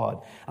with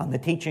God and the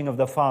teaching of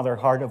the Father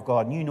heart of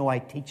God. And you know I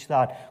teach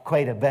that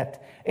quite a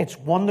bit. It's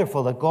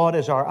wonderful that God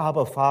is our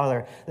Abba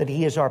Father, that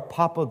He is our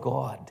Papa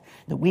God,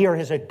 that we are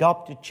His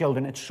adopted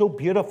children. It's so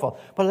beautiful.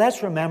 But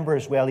let's remember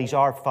as well, He's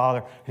our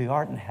Father who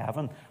art in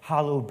heaven.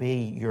 Hallowed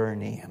be your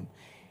name.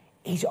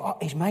 He's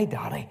my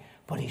daddy,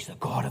 but He's the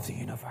God of the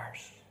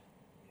universe.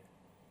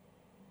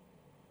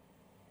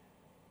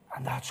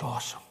 And that's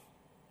awesome.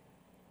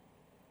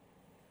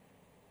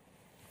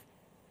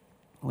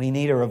 We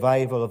need a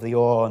revival of the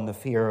awe and the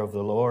fear of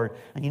the Lord.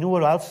 And you know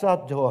what else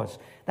that does?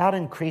 That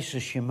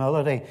increases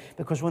humility.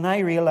 Because when I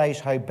realize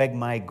how big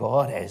my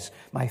God is,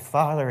 my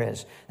Father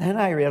is, then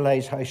I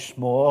realize how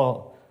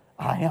small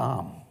I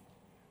am.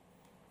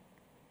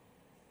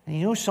 And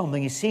you know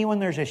something? You see, when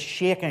there's a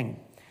shaking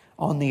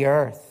on the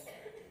earth,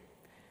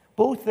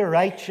 both the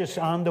righteous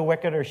and the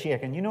wicked are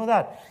shaken. You know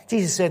that?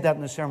 Jesus said that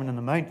in the Sermon on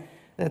the Mount,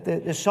 that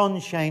the sun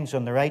shines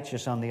on the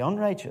righteous and the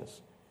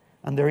unrighteous.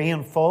 And the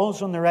rain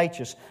falls on the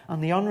righteous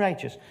and the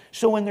unrighteous.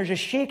 So when there's a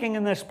shaking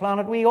in this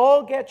planet, we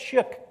all get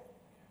shook.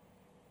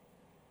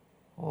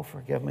 Oh,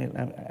 forgive me,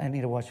 I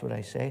need to watch what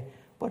I say.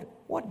 But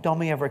what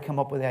dummy ever came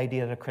up with the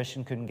idea that a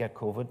Christian couldn't get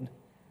COVID?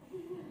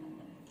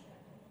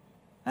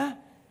 Huh?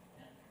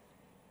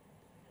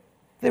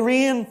 The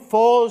rain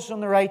falls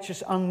on the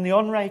righteous and the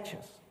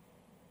unrighteous.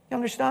 You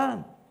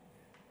understand?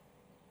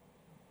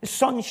 The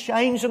sun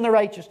shines on the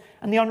righteous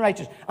and the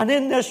unrighteous. And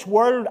in this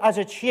world, as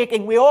it's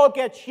shaking, we all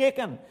get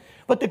shaken.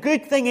 But the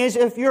good thing is,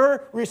 if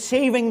you're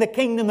receiving the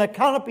kingdom that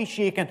cannot be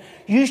shaken,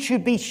 you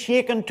should be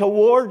shaken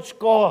towards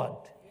God.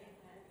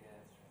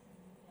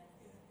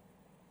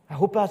 I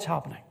hope that's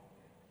happening.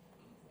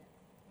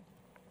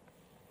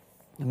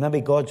 And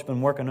maybe God's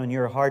been working on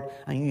your heart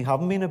and you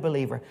haven't been a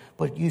believer,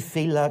 but you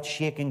feel that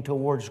shaking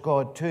towards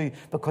God too,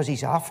 because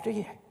He's after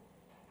you.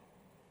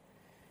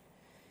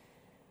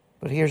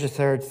 But here's a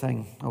third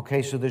thing.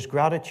 Okay, so there's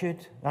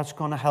gratitude. That's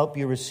going to help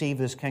you receive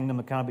this kingdom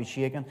that cannot be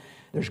shaken.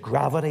 There's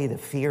gravity, the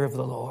fear of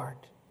the Lord.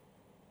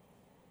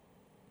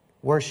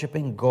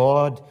 Worshipping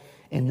God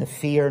in the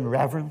fear and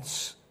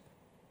reverence.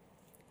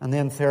 And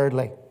then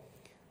thirdly,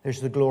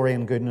 there's the glory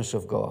and goodness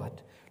of God.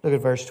 Look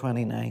at verse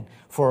 29.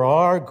 For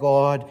our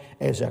God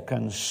is a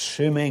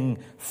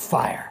consuming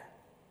fire.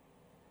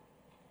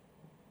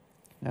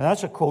 Now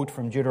that's a quote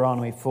from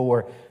Deuteronomy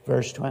 4,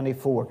 verse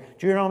 24.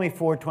 Deuteronomy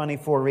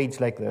 4:24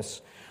 reads like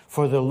this.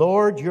 For the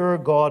Lord your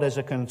God is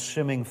a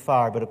consuming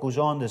fire. But it goes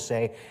on to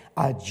say,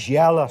 a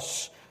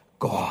jealous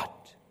God.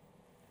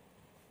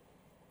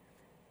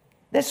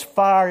 This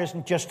fire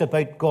isn't just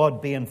about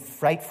God being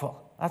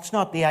frightful. That's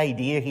not the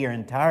idea here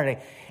entirely.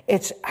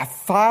 It's a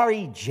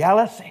fiery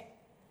jealousy.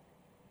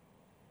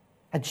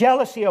 A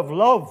jealousy of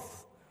love.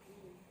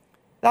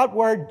 That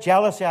word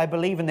jealousy, I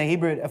believe in the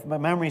Hebrew, if my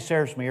memory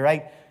serves me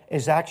right,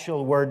 is the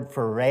actual word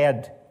for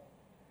red.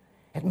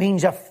 It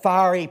means a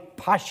fiery,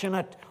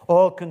 passionate,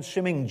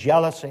 all-consuming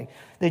jealousy.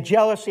 The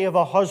jealousy of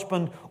a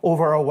husband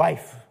over a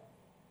wife.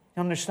 You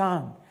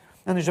understand?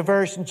 And there's a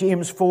verse in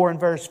James 4 and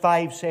verse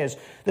 5 says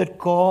that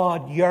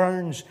God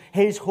yearns,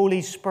 His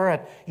Holy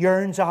Spirit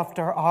yearns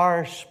after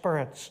our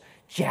spirits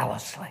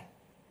jealously.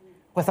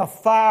 With a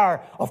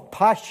fire of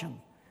passion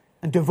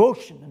and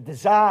devotion and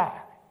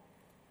desire.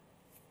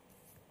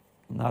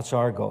 And that's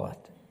our God.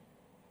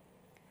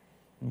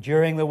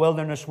 During the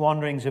wilderness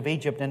wanderings of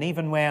Egypt, and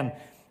even when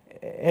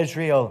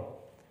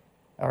Israel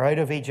are out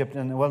of Egypt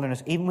in the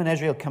wilderness, even when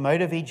Israel came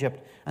out of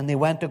Egypt and they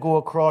went to go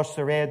across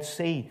the Red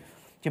Sea, do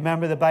you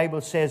remember the Bible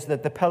says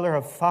that the pillar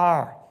of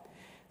fire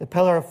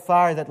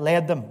that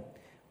led them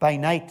by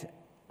night,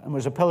 and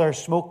was a pillar of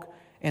smoke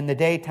in the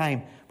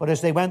daytime, but as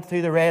they went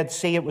through the Red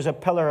Sea, it was a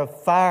pillar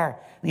of fire.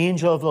 The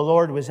angel of the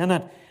Lord was in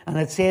it, and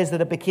it says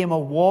that it became a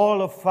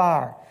wall of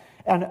fire.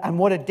 And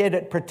what it did,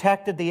 it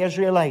protected the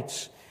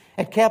Israelites.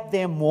 It kept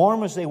them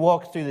warm as they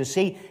walked through the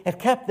sea. It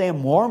kept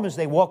them warm as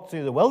they walked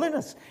through the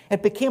wilderness.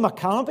 It became a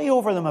canopy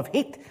over them of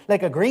heat,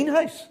 like a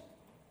greenhouse.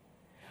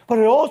 But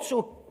it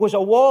also was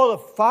a wall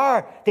of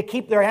fire to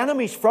keep their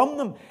enemies from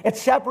them. It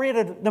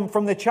separated them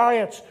from the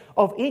chariots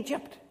of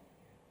Egypt.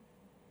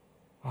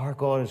 Our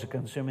God is a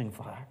consuming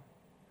fire.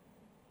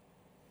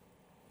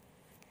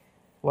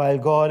 While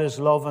God is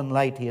love and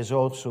light, He is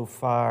also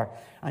fire.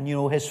 And you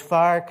know, His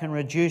fire can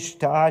reduce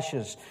to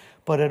ashes,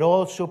 but it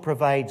also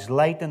provides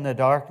light in the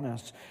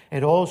darkness.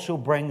 It also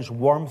brings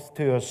warmth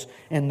to us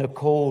in the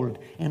cold.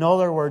 In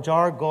other words,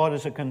 our God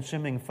is a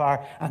consuming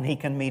fire, and He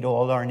can meet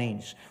all our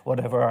needs,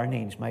 whatever our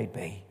needs might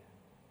be.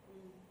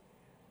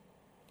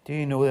 Do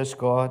you know this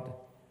God?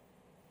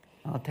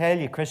 I'll tell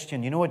you,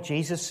 Christian, you know what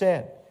Jesus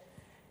said?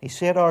 He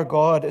said our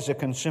God is a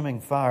consuming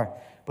fire,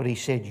 but He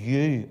said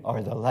you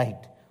are the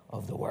light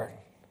of the world.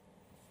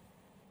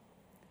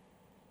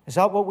 Is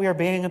that what we are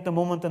being at the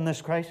moment in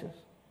this crisis?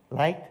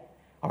 Light?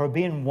 Are we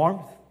being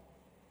warmth?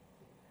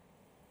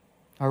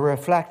 Are we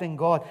reflecting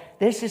God?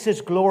 This is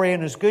His glory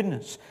and His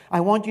goodness.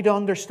 I want you to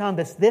understand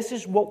this. This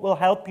is what will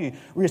help you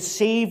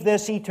receive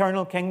this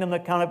eternal kingdom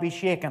that cannot be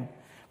shaken.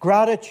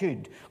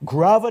 gratitude,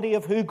 gravity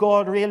of who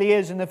God really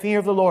is, and the fear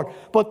of the Lord.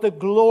 But the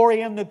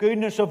glory and the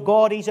goodness of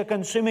God, He's a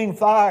consuming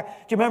fire. Do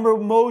you remember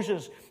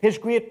Moses? His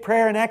great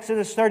prayer in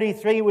Exodus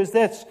 33 was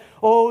this: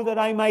 "Oh, that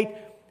I might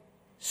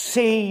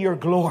see your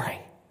glory."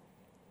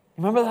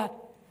 Remember that?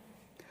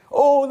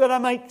 "Oh, that I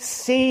might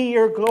see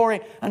your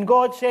glory." And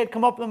God said,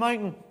 "Come up the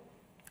mountain,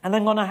 and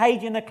I'm going to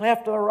hide you in the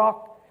cleft of the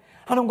rock.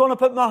 And I'm going to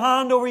put my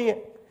hand over you.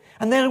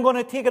 And then I'm going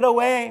to take it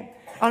away.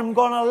 And I'm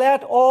going to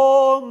let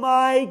all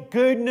my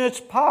goodness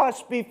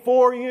pass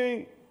before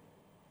you."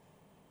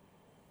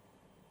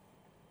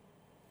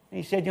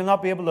 He said, "You'll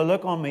not be able to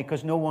look on me,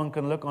 because no one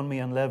can look on me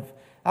and live."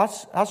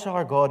 That's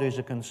our God, who's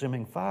a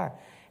consuming fire.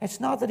 It's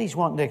not that He's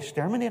wanting to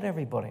exterminate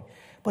everybody,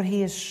 but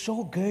He is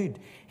so good.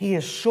 He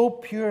is so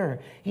pure.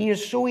 He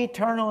is so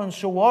eternal and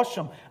so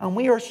awesome. And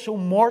we are so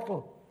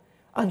mortal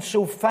and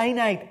so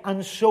finite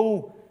and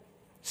so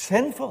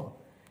sinful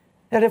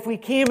that if we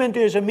came into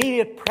His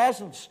immediate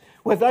presence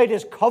without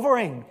His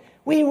covering,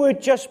 we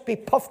would just be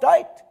puffed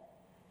out.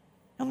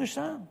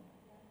 Understand?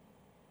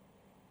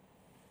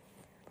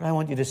 But I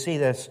want you to see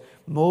this.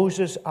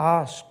 Moses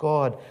asked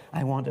God,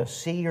 "I want to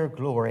see your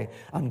glory."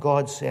 And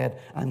God said,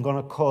 "I'm going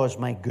to cause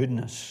my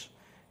goodness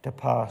to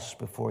pass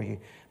before you."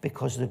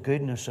 Because the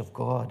goodness of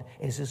God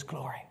is His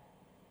glory.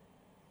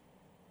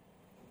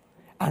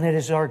 And it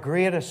is our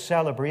greatest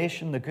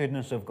celebration, the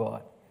goodness of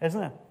God,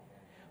 isn't it?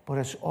 But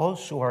it's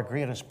also our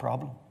greatest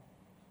problem.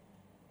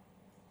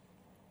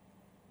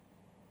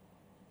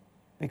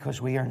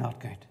 Because we are not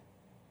good.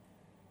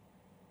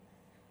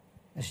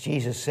 As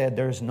Jesus said,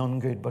 there is none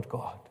good but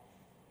God.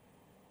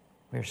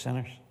 We are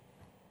sinners.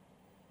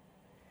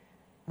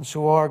 And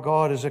so our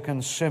God is a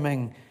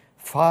consuming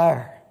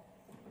fire.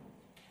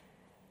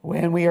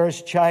 When we are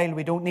His child,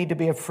 we don't need to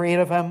be afraid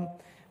of Him,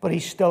 but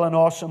He's still an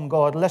awesome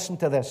God. Listen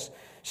to this.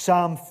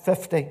 Psalm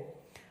 50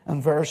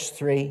 and verse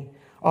 3.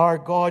 "Our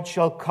God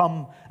shall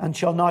come and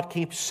shall not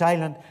keep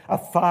silent. A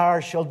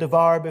fire shall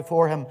devour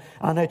before Him,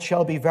 and it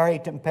shall be very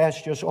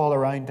tempestuous all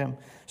around Him."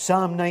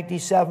 Psalm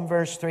 97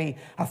 verse 3.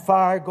 "A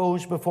fire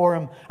goes before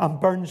Him and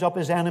burns up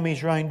His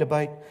enemies round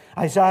about."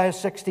 Isaiah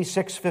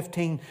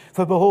 66:15.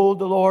 "For behold,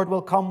 the Lord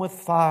will come with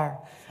fire,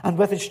 and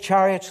with His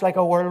chariots like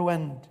a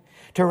whirlwind,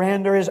 to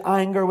render His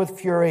anger with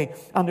fury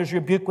and His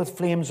rebuke with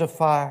flames of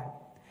fire."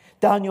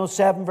 Daniel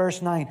 7 verse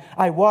 9.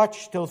 "I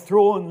watched till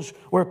thrones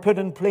were put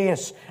in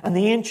place, and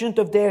the Ancient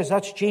of Days,"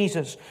 that's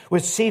Jesus,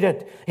 "was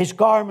seated. His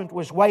garment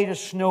was white as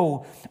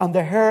snow, and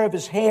the hair of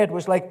His head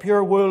was like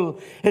pure wool.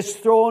 His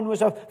throne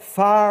was a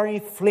fiery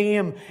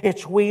flame,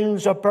 its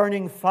wheels a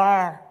burning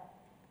fire."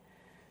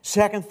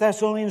 2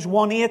 Thessalonians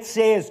 1:8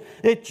 says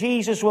that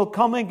Jesus will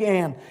come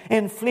again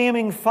in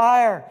flaming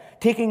fire,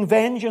 taking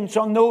vengeance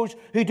on those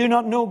who do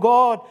not know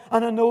God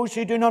and on those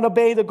who do not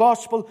obey the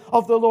gospel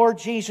of the Lord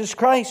Jesus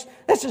Christ.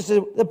 This is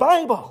the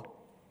Bible.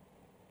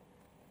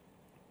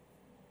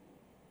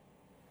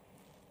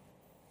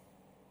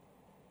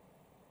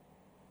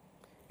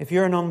 If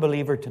you're an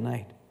unbeliever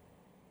tonight,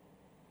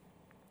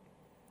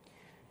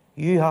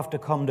 you have to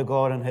come to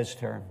God on His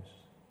terms.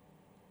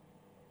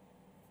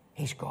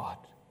 He's God.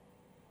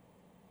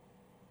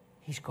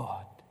 He's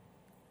God.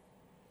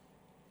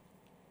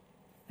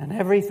 And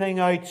everything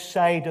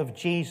outside of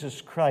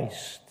Jesus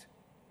Christ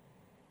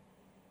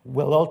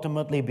will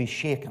ultimately be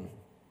shaken.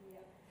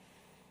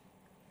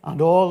 And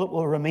all that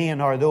will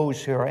remain are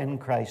those who are in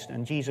Christ.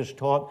 And Jesus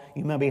taught,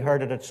 you maybe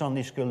heard it at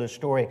Sunday school, the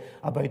story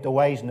about the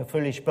wise and the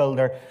foolish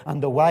builder.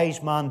 And the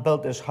wise man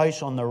built his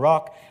house on the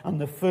rock, and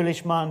the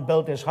foolish man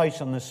built his house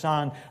on the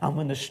sand. And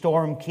when the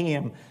storm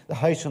came, the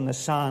house on the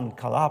sand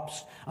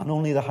collapsed, and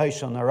only the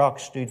house on the rock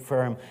stood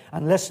firm.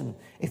 And listen,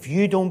 if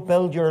you don't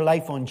build your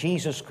life on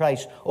Jesus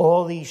Christ,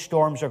 all these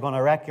storms are going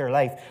to wreck your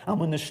life. And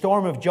when the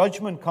storm of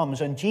judgment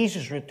comes and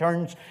Jesus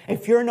returns,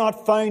 if you're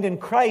not found in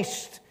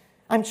Christ,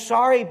 I'm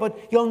sorry, but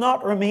you'll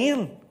not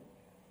remain.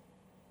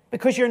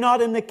 Because you're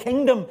not in the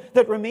kingdom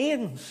that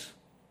remains.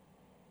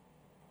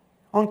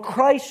 On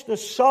Christ, the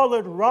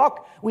solid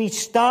rock, we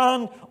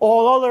stand.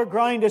 All other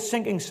ground is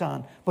sinking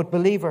sand. But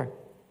believer,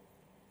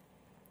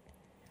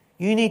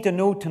 you need to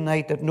know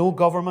tonight that no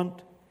government,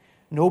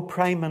 no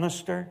prime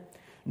minister,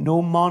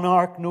 no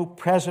monarch, no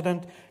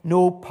president,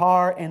 no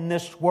power in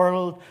this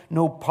world,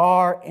 no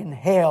power in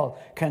hell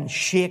can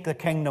shake the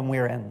kingdom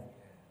we're in.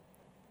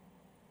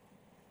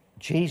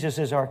 Jesus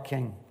is our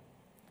King,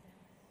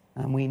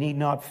 and we need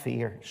not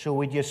fear. So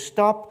would you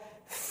stop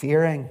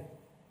fearing?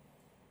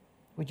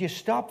 Would you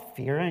stop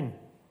fearing?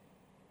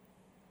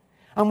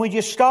 And would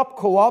you stop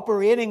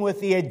cooperating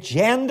with the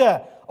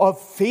agenda of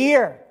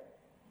fear?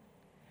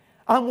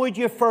 And would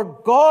you, for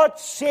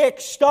God's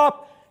sake,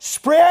 stop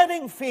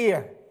spreading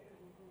fear?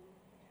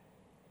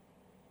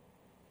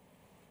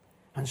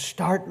 And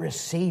start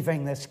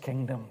receiving this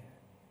kingdom.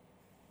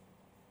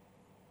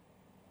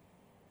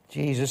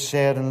 Jesus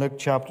said in Luke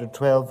chapter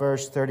 12,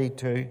 verse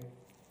 32.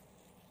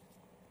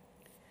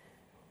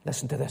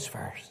 Listen to this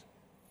verse.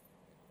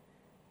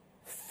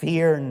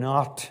 Fear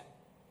not,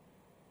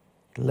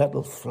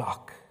 little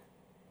flock.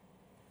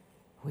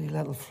 We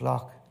little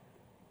flock.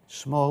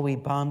 Small wee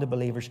band of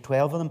believers,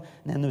 12 of them.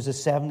 And then there was a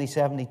 70,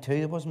 72.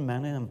 There wasn't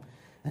many of them.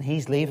 And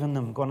he's leaving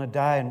them, going to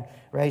die and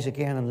rise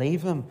again and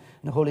leave them.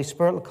 And the Holy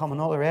Spirit will come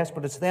and all the rest.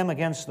 But it's them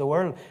against the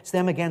world. It's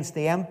them against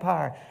the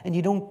empire. And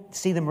you don't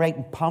see them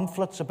writing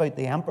pamphlets about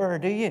the emperor,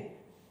 do you?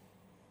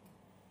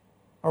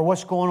 Or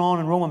what's going on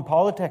in Roman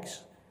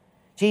politics.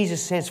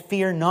 Jesus says,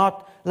 fear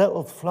not,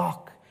 little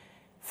flock,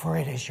 for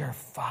it is your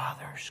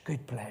Father's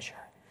good pleasure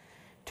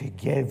to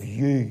give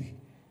you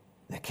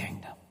the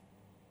kingdom.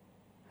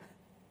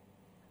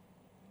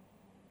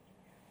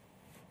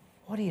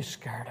 What are you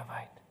scared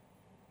about?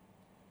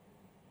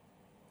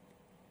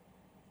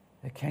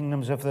 The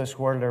kingdoms of this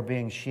world are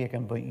being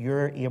shaken, but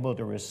you're able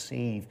to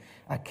receive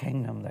a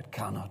kingdom that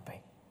cannot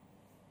be.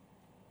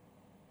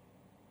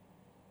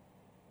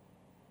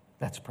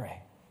 Let's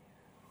pray.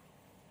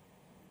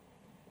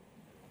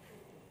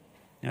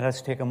 Now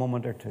let's take a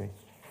moment or two.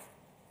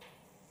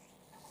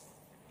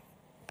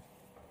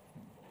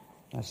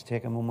 Let's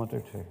take a moment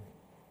or two.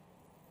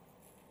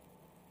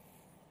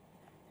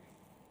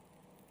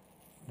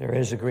 There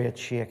is a great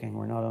shaking.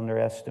 We're not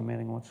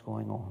underestimating what's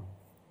going on.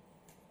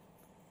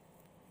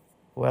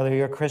 Whether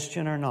you're a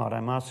Christian or not,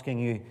 I'm asking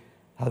you,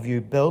 have you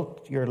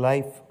built your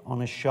life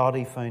on a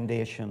shoddy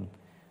foundation?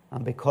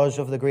 And because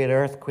of the great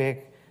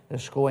earthquake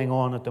that's going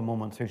on at the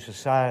moment through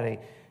society,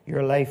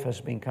 your life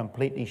has been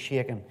completely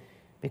shaken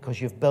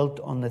because you've built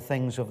on the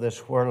things of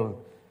this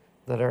world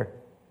that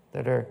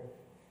are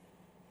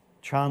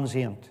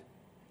transient,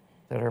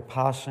 that are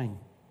passing,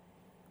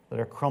 that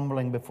are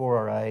crumbling before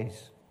our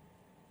eyes.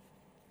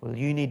 Well,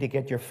 you need to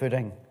get your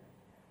footing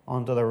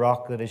onto the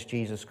rock that is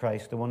Jesus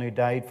Christ, the one who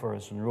died for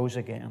us and rose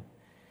again.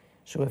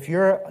 So if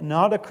you're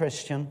not a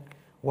Christian,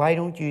 why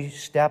don't you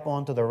step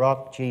onto the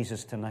rock,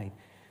 Jesus, tonight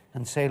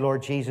and say,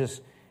 Lord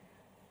Jesus,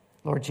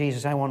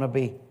 I want to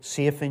be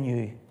safe in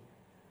you.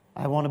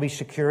 I want to be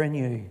secure in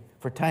you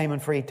for time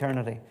and for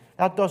eternity.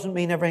 That doesn't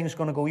mean everything's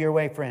going to go your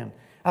way, friend.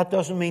 That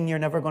doesn't mean you're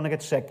never going to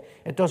get sick.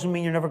 It doesn't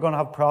mean you're never going to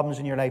have problems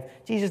in your life.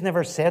 Jesus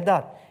never said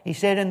that. He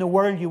said, in the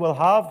world you will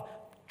have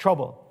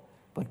trouble.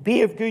 But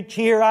be of good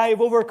cheer, I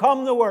have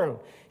overcome the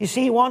world. You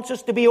see, he wants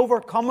us to be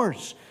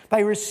overcomers by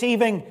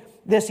receiving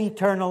this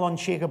eternal,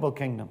 unshakable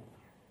kingdom.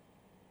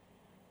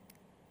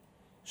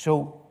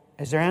 So,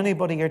 is there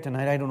anybody here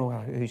tonight? I don't know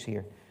who's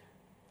here.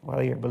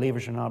 Whether you're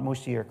believers or not.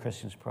 Most of you are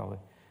Christians probably.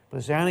 But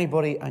is there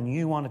anybody and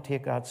you want to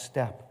take that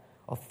step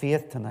of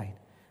faith tonight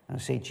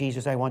and say,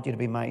 Jesus, I want you to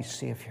be my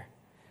Savior.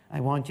 I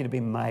want you to be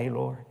my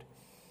Lord.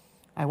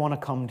 I want to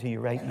come to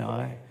you right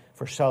now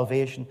for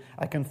salvation.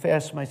 I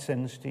confess my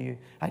sins to you.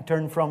 I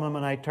turn from them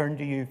and I turn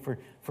to you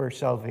for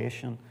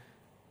salvation.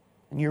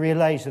 And you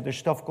realize that there's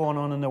stuff going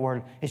on in the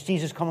world. Is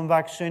Jesus coming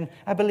back soon?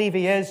 I believe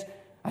he is.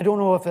 I don't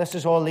know if this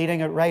is all leading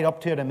it right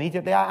up to it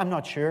immediately. I'm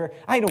not sure.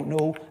 I don't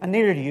know. And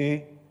neither do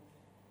you.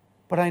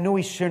 But I know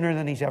he's sooner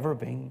than he's ever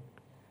been.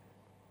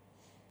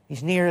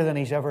 He's nearer than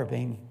he's ever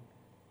been.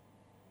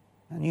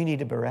 And you need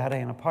to be ready.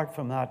 And apart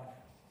from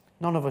that,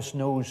 none of us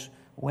knows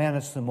when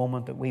it's the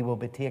moment that we will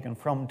be taken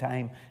from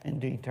time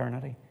into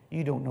eternity.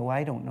 You don't know,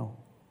 I don't know.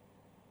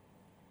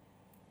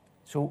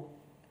 So,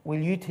 will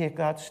you take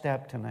that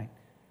step tonight?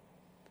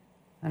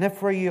 And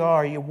if where you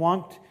are, you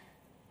want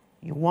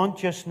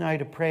just now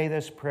to pray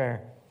this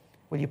prayer,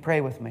 will you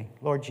pray with me?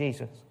 Lord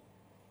Jesus,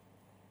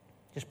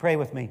 just pray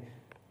with me.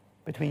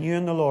 Between you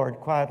and the Lord,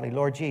 quietly,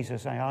 Lord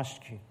Jesus, I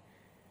ask you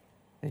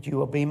that you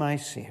will be my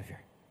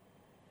Savior.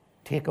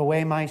 Take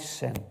away my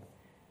sin.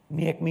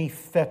 Make me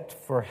fit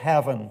for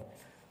heaven.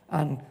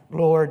 And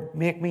Lord,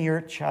 make me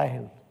your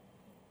child.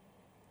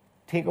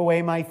 Take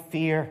away my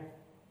fear.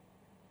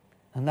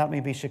 And let me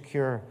be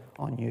secure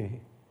on you,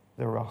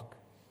 the rock.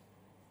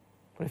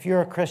 But if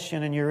you're a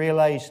Christian and you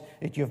realize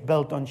that you've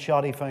built on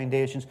shoddy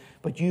foundations,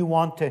 but you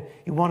want to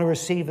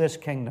receive this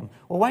kingdom,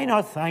 well, why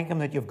not thank him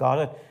that you've got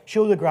it?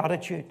 Show the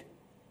gratitude.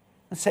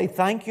 And say,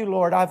 thank you,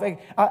 Lord.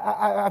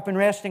 I've been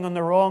resting on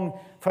the wrong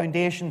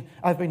foundation.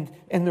 I've been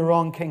in the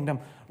wrong kingdom.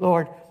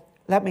 Lord,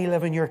 let me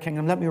live in your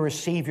kingdom. Let me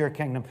receive your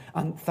kingdom.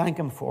 And thank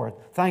him for it.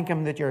 Thank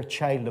him that you're a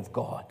child of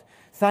God.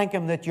 Thank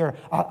him that you're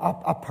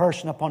a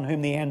person upon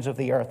whom the ends of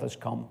the earth has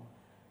come.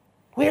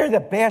 We're the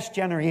best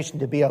generation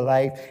to be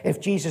alive if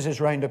Jesus is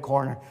round the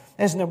corner.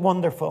 Isn't it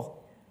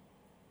wonderful?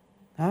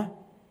 Huh?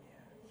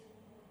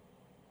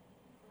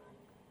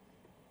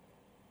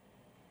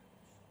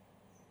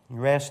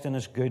 Rest in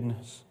his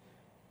goodness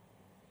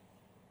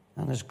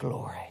and his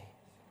glory.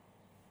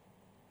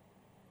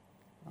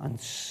 And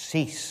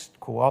cease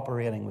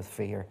cooperating with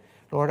fear.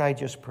 Lord, I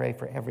just pray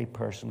for every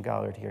person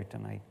gathered here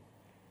tonight.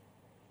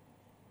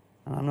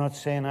 And I'm not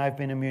saying I've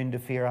been immune to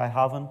fear. I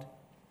haven't.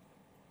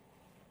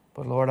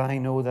 But Lord, I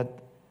know that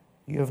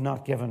you have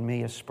not given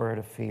me a spirit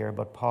of fear,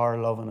 but power,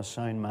 love, and a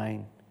sound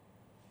mind.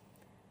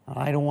 And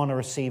I don't want to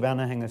receive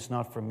anything that's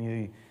not from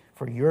you.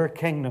 For your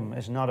kingdom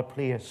is not a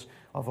place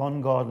of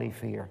ungodly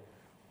fear.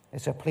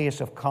 It's a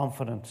place of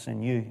confidence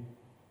in you.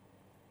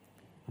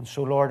 And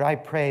so, Lord, I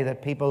pray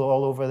that people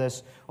all over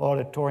this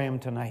auditorium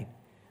tonight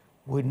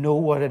would know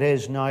what it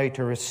is now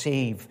to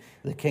receive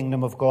the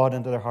kingdom of God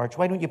into their hearts.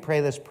 Why don't you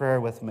pray this prayer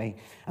with me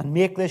and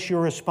make this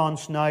your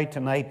response now,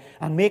 tonight,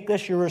 and make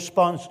this your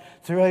response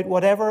throughout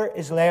whatever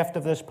is left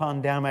of this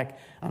pandemic.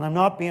 And I'm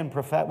not being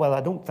prophetic. Well,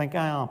 I don't think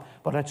I am,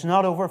 but it's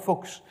not over,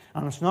 folks,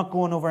 and it's not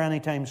going over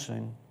anytime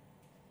soon.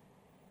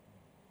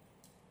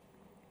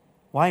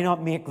 Why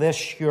not make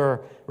this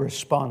your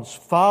response?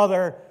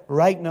 Father,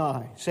 right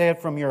now, say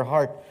it from your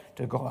heart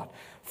to God.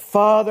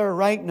 Father,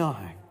 right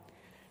now,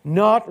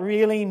 not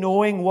really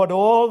knowing what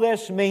all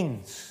this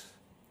means.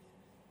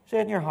 Say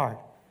it in your heart.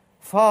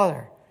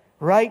 Father,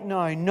 right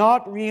now,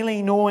 not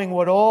really knowing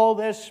what all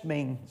this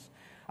means,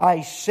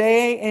 I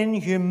say in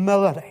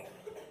humility,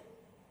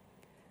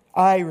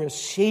 I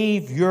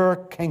receive your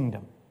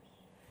kingdom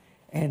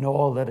in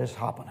all that is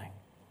happening.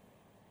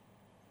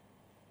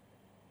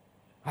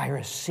 I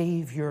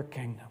receive your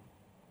kingdom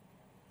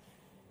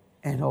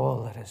in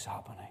all that is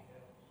happening.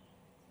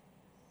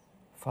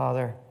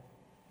 Father,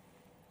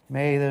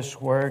 may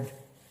this word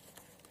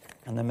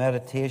and the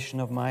meditation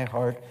of my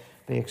heart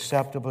be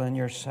acceptable in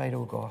your sight,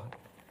 O God.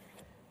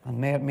 And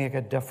may it make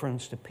a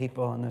difference to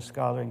people in this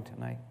gathering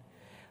tonight.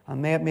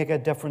 And may it make a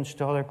difference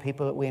to other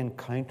people that we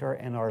encounter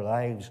in our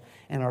lives,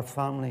 in our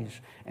families,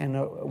 in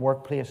our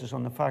workplaces,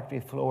 on the factory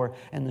floor,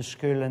 in the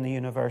school, in the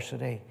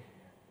university,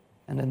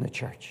 and in the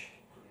church.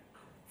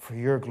 For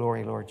your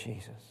glory, Lord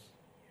Jesus.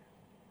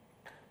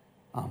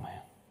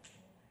 Amen.